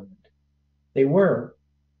the atonement. They were,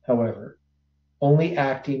 however, only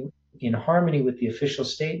acting in harmony with the official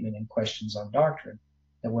statement in Questions on Doctrine,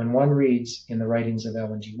 that when one reads in the writings of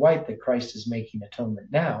Ellen G. White that Christ is making atonement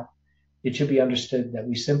now, it should be understood that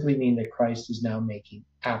we simply mean that Christ is now making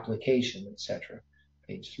application, etc.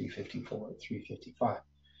 Page 354, 355.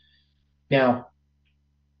 Now,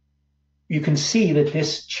 you can see that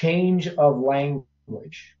this change of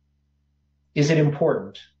language, is it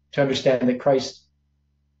important to understand that Christ,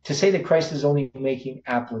 to say that Christ is only making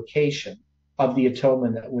application of the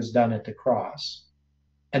atonement that was done at the cross,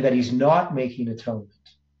 and that he's not making atonement?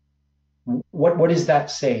 What is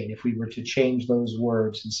that saying if we were to change those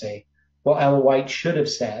words and say, well, Ellen White should have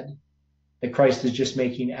said that Christ is just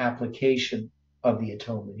making application of the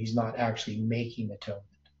atonement. He's not actually making atonement.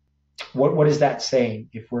 What is that saying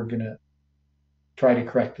if we're going to try to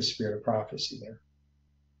correct the spirit of prophecy there?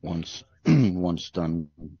 Once done,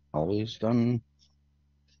 always done.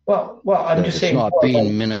 Well, I'm just saying. It's not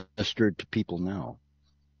being ministered to people now.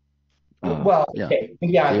 Okay.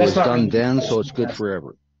 Yeah, it that's was not done really then, so it's good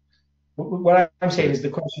forever. What I'm saying is the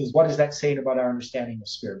question is, what is that saying about our understanding of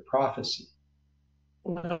spirit of prophecy?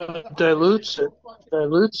 Dilutes it.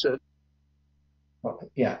 Well,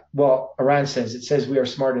 yeah. Well, Iran says we are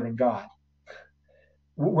smarter than God.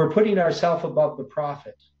 We're putting ourselves above the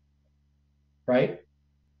prophet, right?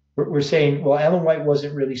 We're saying, well, Ellen White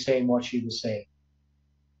wasn't really saying what she was saying.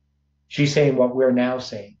 She's saying what we're now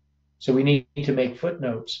saying. So we need to make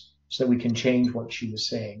footnotes so that we can change what she was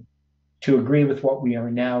saying to agree with what we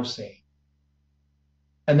are now saying.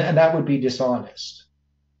 And that would be dishonest.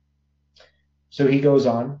 So he goes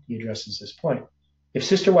on, he addresses this point. If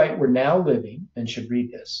Sister White were now living and should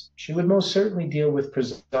read this, she would most certainly deal with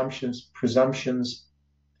presumptions,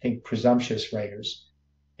 I think presumptuous writers,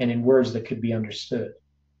 and in words that could be understood.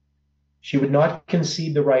 She would not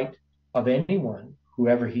concede the right of anyone,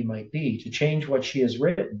 whoever he might be, to change what she has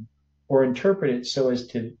written or interpret it so as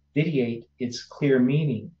to vitiate its clear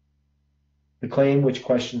meaning. The claim which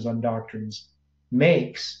Questions on Doctrines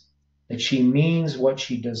makes, that she means what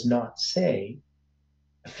she does not say,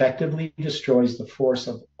 effectively destroys the force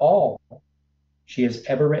of all she has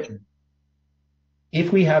ever written.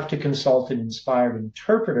 If we have to consult an inspired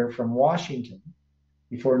interpreter from Washington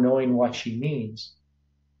before knowing what she means,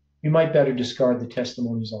 we might better discard the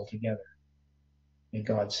testimonies altogether. May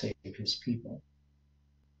God save his people.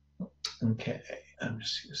 Okay, I'm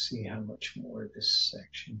just going to see how much more of this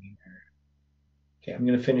section here. Okay, I'm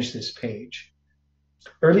going to finish this page.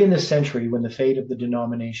 Early in this century, when the fate of the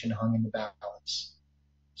denomination hung in the balance,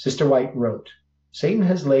 Sister White wrote, Satan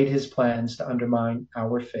has laid his plans to undermine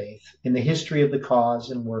our faith in the history of the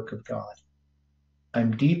cause and work of God.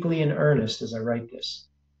 I'm deeply in earnest as I write this.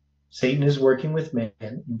 Satan is working with men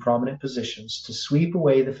in prominent positions to sweep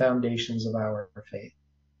away the foundations of our faith.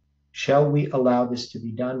 Shall we allow this to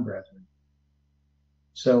be done, brethren?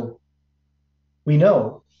 So we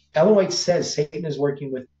know Ellen White says Satan is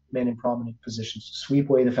working with men in prominent positions to sweep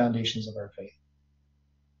away the foundations of our faith.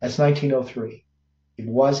 That's 1903. It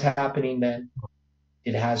was happening then.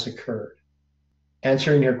 It has occurred.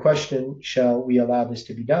 Answering her question, shall we allow this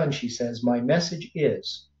to be done? She says, my message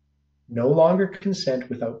is no longer consent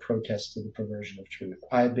without protest to the perversion of truth.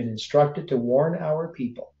 I have been instructed to warn our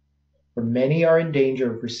people, for many are in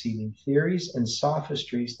danger of receiving theories and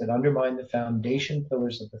sophistries that undermine the foundation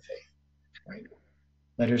pillars of the faith. Right?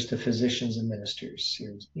 Letters to Physicians and Ministers,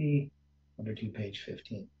 Series B, under 2, page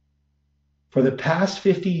 15. For the past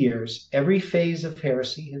 50 years, every phase of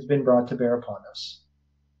heresy has been brought to bear upon us,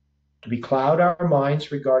 to becloud our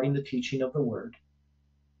minds regarding the teaching of the Word,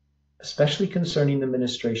 especially concerning the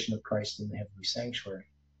ministration of Christ in the heavenly sanctuary.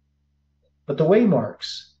 But the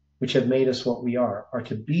waymarks, which have made us what we are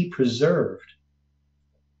to be preserved,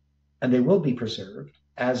 and they will be preserved,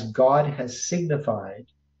 as God has signified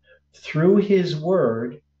through his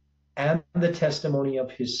Word and the testimony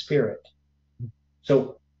of his Spirit.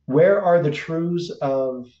 So where are the truths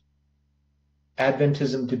of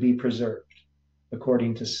Adventism to be preserved,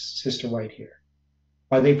 according to Sister White here?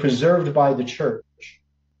 Are they preserved by the church?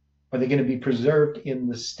 Are they going to be preserved in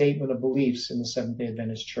the statement of beliefs in the Seventh-day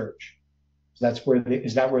Adventist Church? So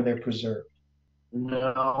is that where they're preserved?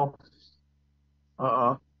 No.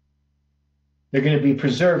 They're going to be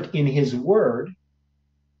preserved in his Word,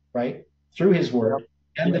 right? Through his Word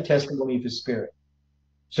and the testimony of his Spirit.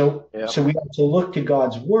 So we have to look to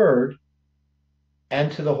God's Word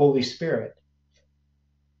and to the Holy Spirit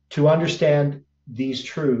to understand these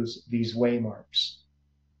truths, these waymarks.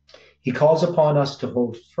 He calls upon us to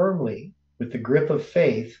hold firmly with the grip of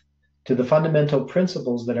faith to the fundamental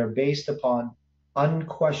principles that are based upon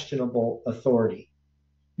unquestionable authority.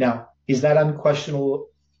 Now, is that unquestionable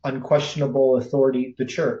authority the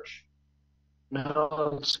church?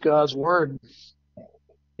 No, it's God's Word.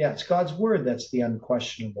 Yeah, it's God's Word that's the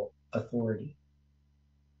unquestionable authority.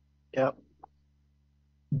 Yep.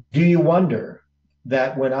 Do you wonder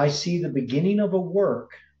that when I see the beginning of a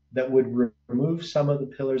work that would remove some of the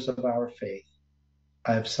pillars of our faith,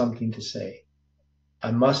 I have something to say? I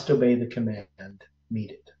must obey the command, meet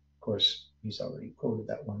it. Of course, he's already quoted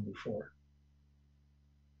that one before.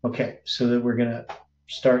 Okay, so that we're going to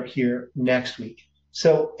start here next week.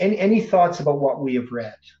 So any thoughts about what we have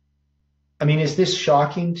read? I mean, is this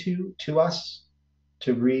shocking to us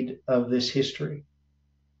to read of this history?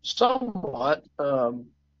 Somewhat.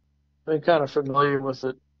 Been kind of familiar with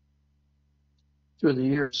it through the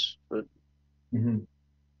years, but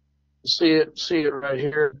see it right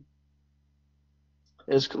here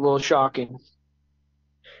is a little shocking.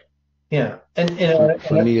 Yeah, and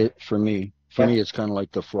for me, it's kind of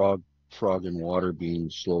like the frog in water being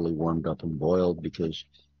slowly warmed up and boiled, because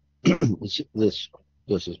this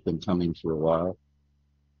has been coming for a while.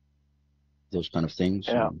 Those kind of things,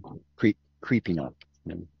 creeping up.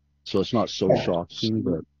 So it's not so shocking,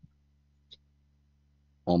 but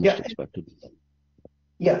almost expected.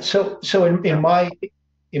 Yeah. So in my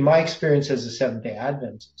experience as a Seventh-day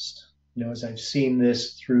Adventist, as I've seen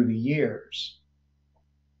this through the years,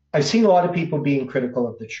 I've seen a lot of people being critical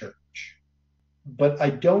of the church, but I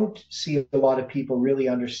don't see a lot of people really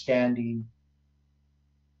understanding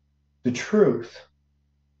the truth,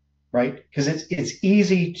 right? Because it's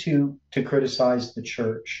easy to criticize the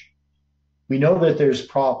church. We know that there's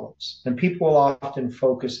problems, and people will often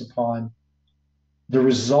focus upon the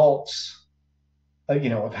results,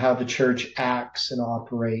 of how the church acts and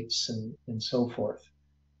operates and so forth.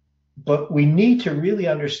 But we need to really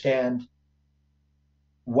understand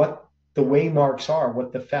what the waymarks are,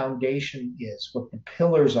 what the foundation is, what the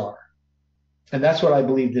pillars are. And that's what I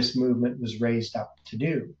believe this movement was raised up to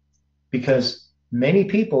do, because many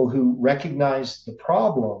people who recognize the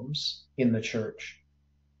problems in the church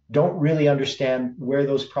don't really understand where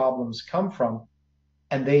those problems come from.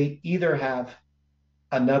 And they either have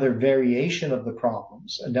another variation of the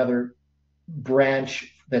problems, another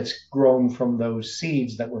branch that's grown from those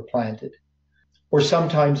seeds that were planted, or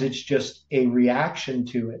sometimes it's just a reaction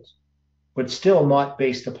to it, but still not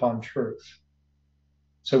based upon truth.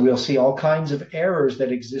 So we'll see all kinds of errors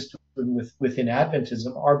that exist within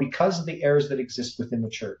Adventism are because of the errors that exist within the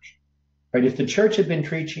church, right? If the church had been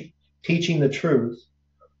teaching the truth,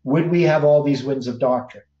 would we have all these winds of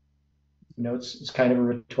doctrine? It's kind of a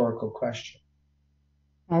rhetorical question.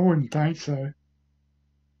 I wouldn't think so.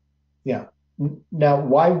 Yeah. Now,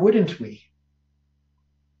 why wouldn't we?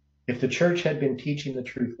 If the church had been teaching the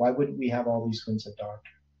truth, why wouldn't we have all these winds of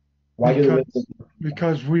doctrine? Why do the winds of doctrine?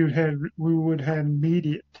 Because we would have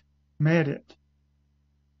met it.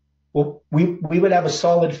 Well, we would have a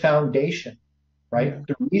solid foundation, right? Yeah.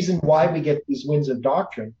 The reason why we get these winds of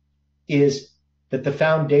doctrine is that the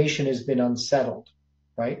foundation has been unsettled,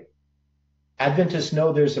 right? Adventists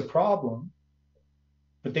know there's a problem,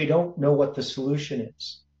 but they don't know what the solution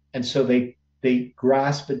is. And so they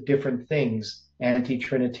grasp at different things: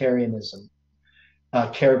 anti-Trinitarianism,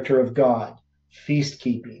 character of God, feast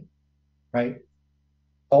keeping, right?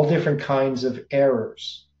 All different kinds of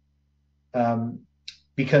errors,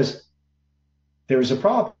 because there's a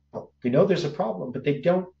problem. They know there's a problem, but they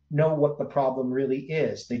don't know what the problem really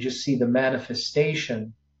is. They just see the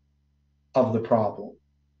manifestation of the problem.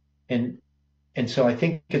 And so I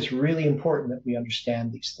think it's really important that we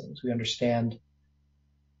understand these things. We understand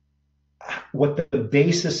what the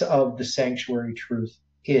basis of the sanctuary truth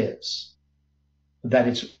is, that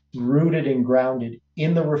it's rooted and grounded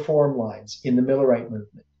in the reform lines, in the Millerite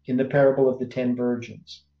movement, in the parable of the 10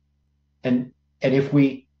 virgins. And if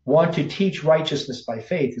we want to teach righteousness by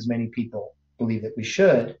faith, as many people believe that we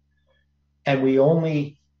should, and we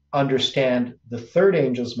only understand the third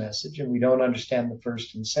angel's message and we don't understand the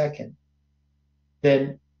first and second,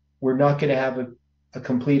 then we're not going to have a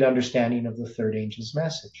complete understanding of the third angel's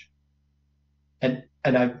message. And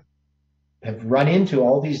I have run into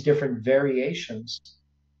all these different variations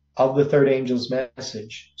of the third angel's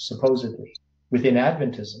message, supposedly, within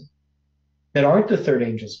Adventism, that aren't the third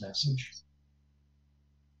angel's message.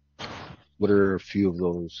 What are a few of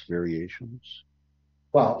those variations?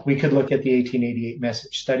 Well, we could look at the 1888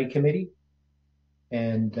 Message Study Committee,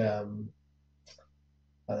 and the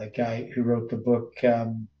guy who wrote the book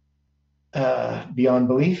Beyond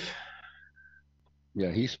Belief.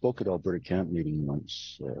 Yeah, he spoke at Alberta Camp meeting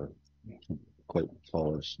once. Quite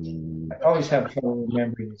tall his name. I always have trouble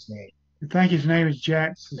remembering his name. I think his name is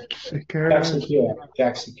Jack Secura.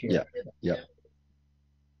 Jack Secura.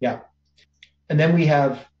 Yeah. And then we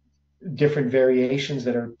have different variations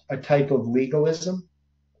that are a type of legalism.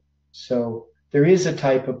 So there is a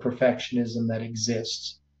type of perfectionism that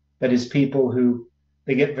exists, that is people who,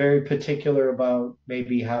 they get very particular about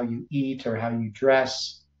maybe how you eat or how you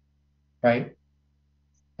dress, right?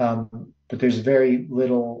 But there's very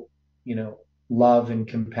little, love and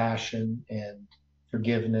compassion and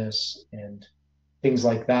forgiveness and things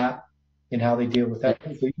like that in how they deal with that.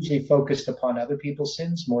 They're usually focused upon other people's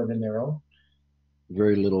sins more than their own.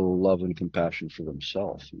 Very little love and compassion for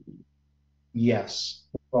themselves. Yes,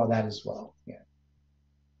 well, that as well. Yeah.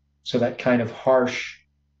 So that kind of harsh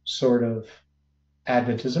sort of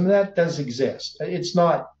Adventism that does exist. It's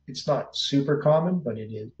not super common, but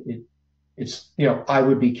it is. It's I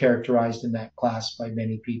would be characterized in that class by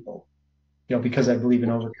many people. Because I believe in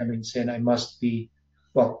overcoming sin, I must be.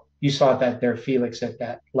 Well, you saw that there, Felix, at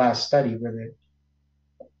that last study where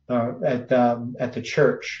at the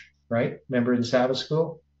church, right? Remember in Sabbath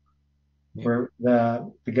school, where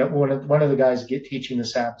one of the guys teaching the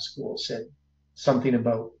Sabbath school said something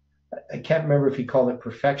about, I can't remember if he called it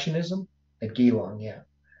perfectionism at Geelong, yeah.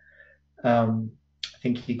 I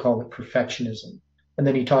think he called it perfectionism, and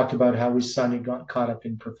then he talked about how his son had got caught up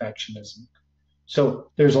in perfectionism.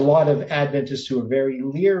 So there's a lot of Adventists who are very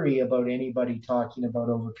leery about anybody talking about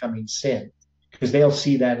overcoming sin. because they'll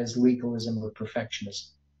see that as legalism or perfectionism.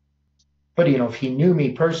 But if he knew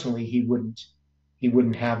me personally, he wouldn't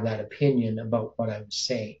have that opinion about what I was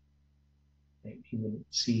saying. Right? He wouldn't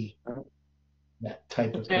see that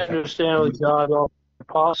type of perfection. Understand with God all things are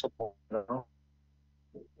possible.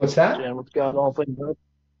 What's that? Understand with God all things are.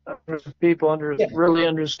 People really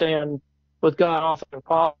understand with God all things are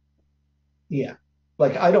possible. Yeah,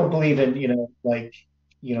 like I don't believe in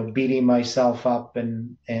beating myself up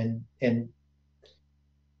and I'm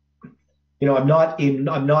not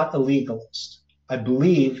a legalist. I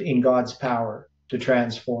believe in God's power to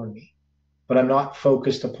transform me, but I'm not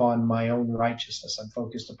focused upon my own righteousness. I'm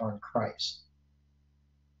focused upon Christ.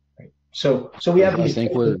 Right. So we have these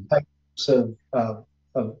types of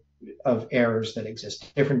errors that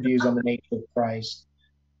exist. Different views on the nature of Christ,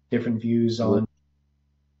 different views on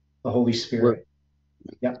the Holy Spirit.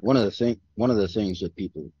 Yeah. One of the things that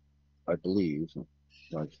people, I believe,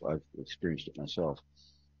 I've experienced it myself,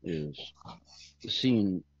 is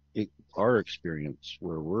seeing our experience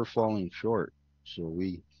where we're falling short. So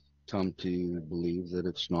we come to believe that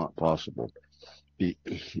it's not possible. Get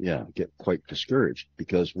quite discouraged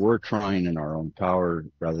because we're trying in our own power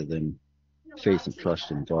rather than faith and trust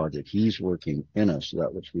in God that He's working in us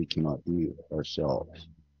that which we cannot do ourselves.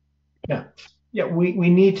 Yeah. Yeah, we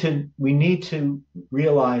need to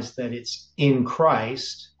realize that it's in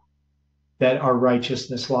Christ that our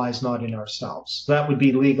righteousness lies, not in ourselves. So that would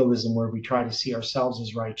be legalism, where we try to see ourselves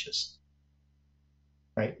as righteous,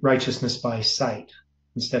 right? Righteousness by sight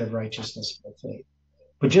instead of righteousness by faith.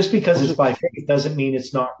 But just because it's by faith doesn't mean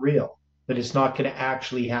it's not real, that it's not going to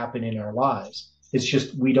actually happen in our lives. It's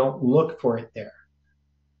just we don't look for it there.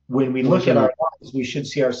 When we look at our lives, we should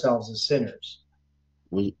see ourselves as sinners.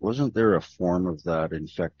 Wasn't there a form of that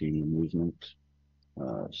infecting the movement,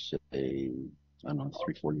 say, I don't know,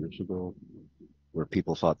 3-4 years ago, where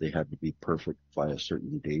people thought they had to be perfect by a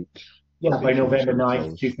certain date? Yeah, by November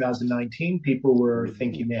 9th, 2019, people were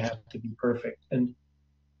thinking they had to be perfect. And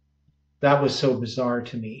that was so bizarre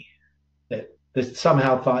to me that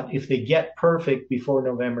somehow thought if they get perfect before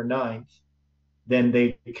November 9th, then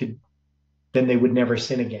they would never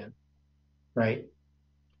sin again, right?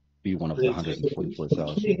 Be one of the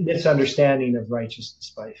 144,000. Misunderstanding of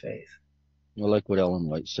righteousness by faith. Like what Ellen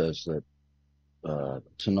White says, that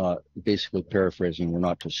to not, basically paraphrasing, we're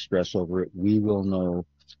not to stress over it. We will know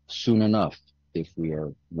soon enough if we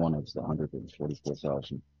are one of the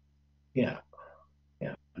 144,000. Yeah.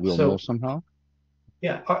 We'll know somehow?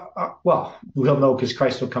 Yeah. Well, we'll know because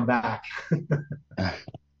Christ will come back.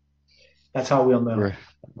 That's how we'll know.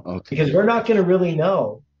 Okay. Because we're not going to really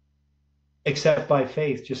know except by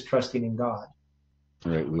faith, just trusting in God.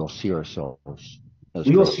 Right. We'll see ourselves as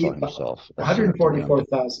we will Christ see saw himself.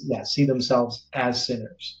 144,000, see themselves as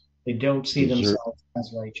sinners. They don't see themselves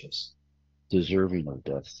as righteous. Deserving of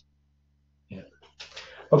death. Yeah.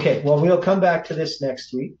 Okay, well, we'll come back to this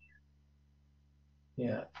next week.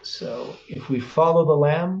 Yeah, so if we follow the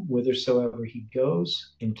Lamb whithersoever he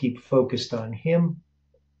goes and keep focused on him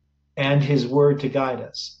and his word to guide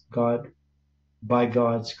us, by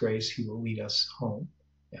God's grace, he will lead us home.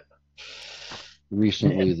 Yeah.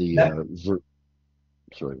 Recently, the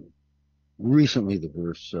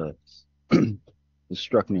verse it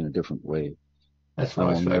struck me in a different way. That's I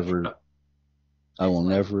will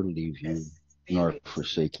never leave you nor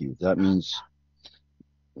forsake you. That means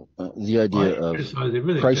the idea of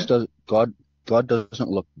God doesn't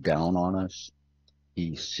look down on us.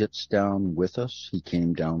 He sits down with us. He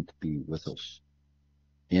came down to be with us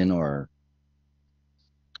in our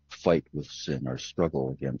fight with sin, our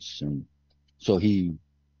struggle against sin. So he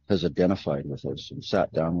has identified with us and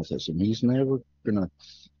sat down with us, and he's never going to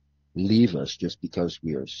leave us just because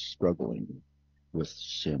we are struggling with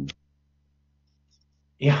sin.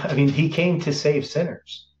 Yeah, I mean, he came to save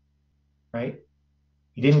sinners, right?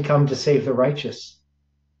 He didn't come to save the righteous,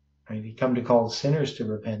 right? He come to call sinners to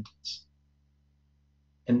repentance.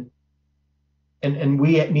 And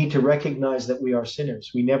we need to recognize that we are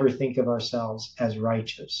sinners. We never think of ourselves as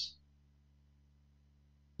righteous.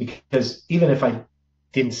 Because even if I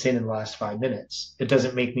didn't sin in the last 5 minutes, it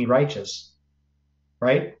doesn't make me righteous,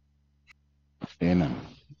 right? Amen.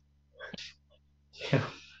 Yeah.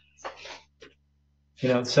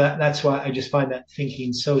 So that's why I just find that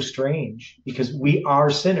thinking so strange, because we are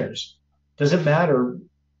sinners. Doesn't matter.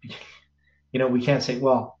 We can't say,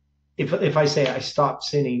 well, if I say I stopped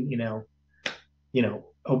sinning,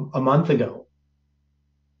 a month ago,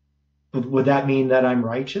 would that mean that I'm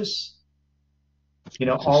righteous?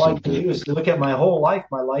 All I can do is look at my whole life.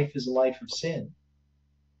 My life is a life of sin.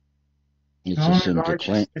 It's a sin to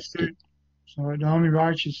claim. So the only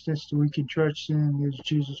righteousness that we can trust in is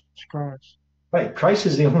Jesus Christ. Right. Christ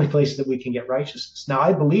is the only place that we can get righteousness. Now,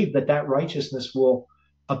 I believe that that righteousness will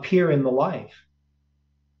appear in the life,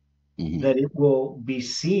 that it will be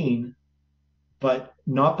seen, but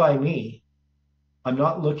not by me. I'm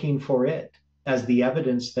not looking for it as the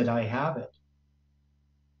evidence that I have it.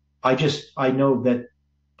 I know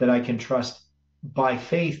that I can trust by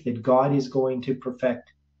faith that God is going to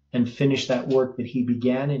perfect and finish that work that he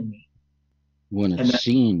began in me. When it's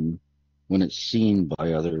seen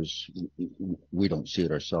by others, we don't see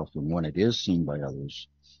it ourselves. And when it is seen by others,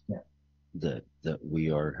 that we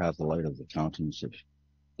have the light of the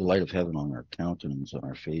light of heaven on our countenance, on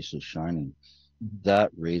our faces shining, that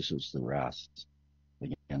raises the wrath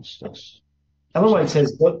against us. Ellen White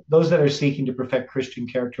says, those that are seeking to perfect Christian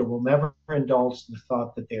character will never indulge the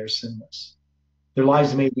thought that they are sinless. Their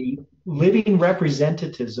lives may be living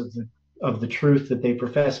representatives of the truth that they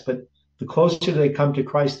profess, but the closer they come to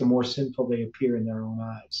Christ, the more sinful they appear in their own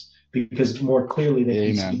eyes, because more clearly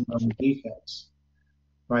they can see their own defects,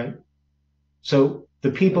 right? So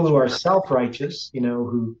the people who are self-righteous,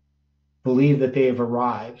 who believe that they have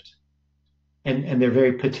arrived, and they're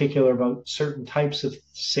very particular about certain types of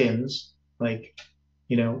sins, like,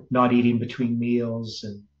 not eating between meals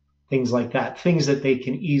and things like that, things that they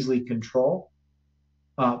can easily control.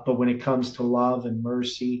 But when it comes to love and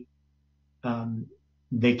mercy,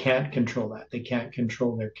 they can't control that. They can't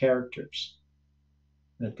control their characters,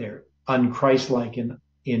 that they're unchristlike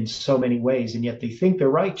in so many ways, and yet they think they're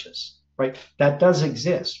righteous, right? That does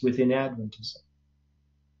exist within Adventism.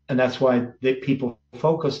 And that's why people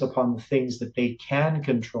focus upon the things that they can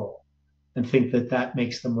control and think that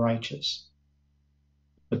makes them righteous.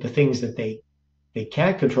 But the things that they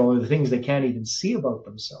can't control are the things they can't even see about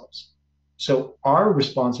themselves. So our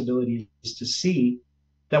responsibility is to see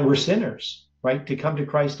that we're sinners, right? To come to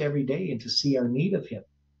Christ every day and to see our need of him,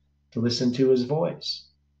 to listen to his voice,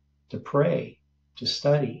 to pray, to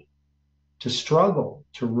study, to struggle,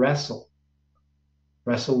 to wrestle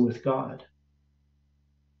with God.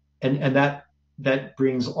 And that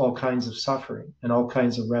brings all kinds of suffering and all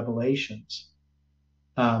kinds of revelations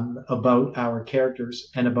about our characters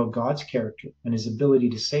and about God's character and his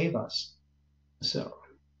ability to save us. So,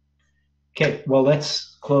 okay, well,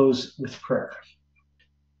 let's close with prayer.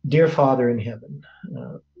 Dear Father in heaven,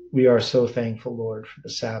 we are so thankful, Lord, for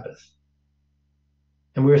the Sabbath.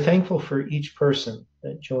 And we're thankful for each person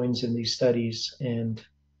that joins in these studies and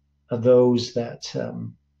those that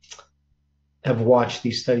have watched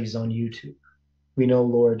these studies on YouTube. We know,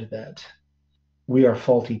 Lord, that we are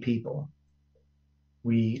faulty people.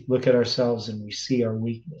 We look at ourselves and we see our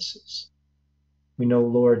weaknesses. We know,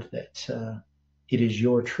 Lord, that it is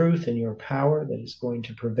your truth and your power that is going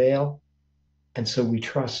to prevail. And so we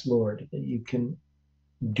trust, Lord, that you can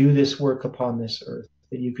do this work upon this earth,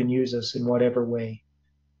 that you can use us in whatever way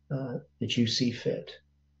that you see fit.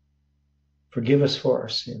 Forgive us for our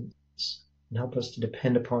sins and help us to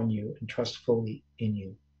depend upon you and trust fully in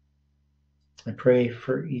you. I pray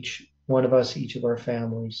for each one of us, each of our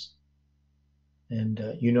families,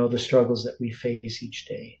 and you know the struggles that we face each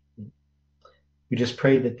day. We just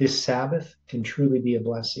pray that this Sabbath can truly be a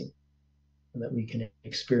blessing and that we can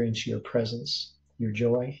experience your presence, your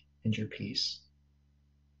joy, and your peace.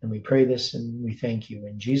 And we pray this and we thank you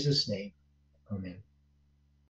in Jesus' name. Amen.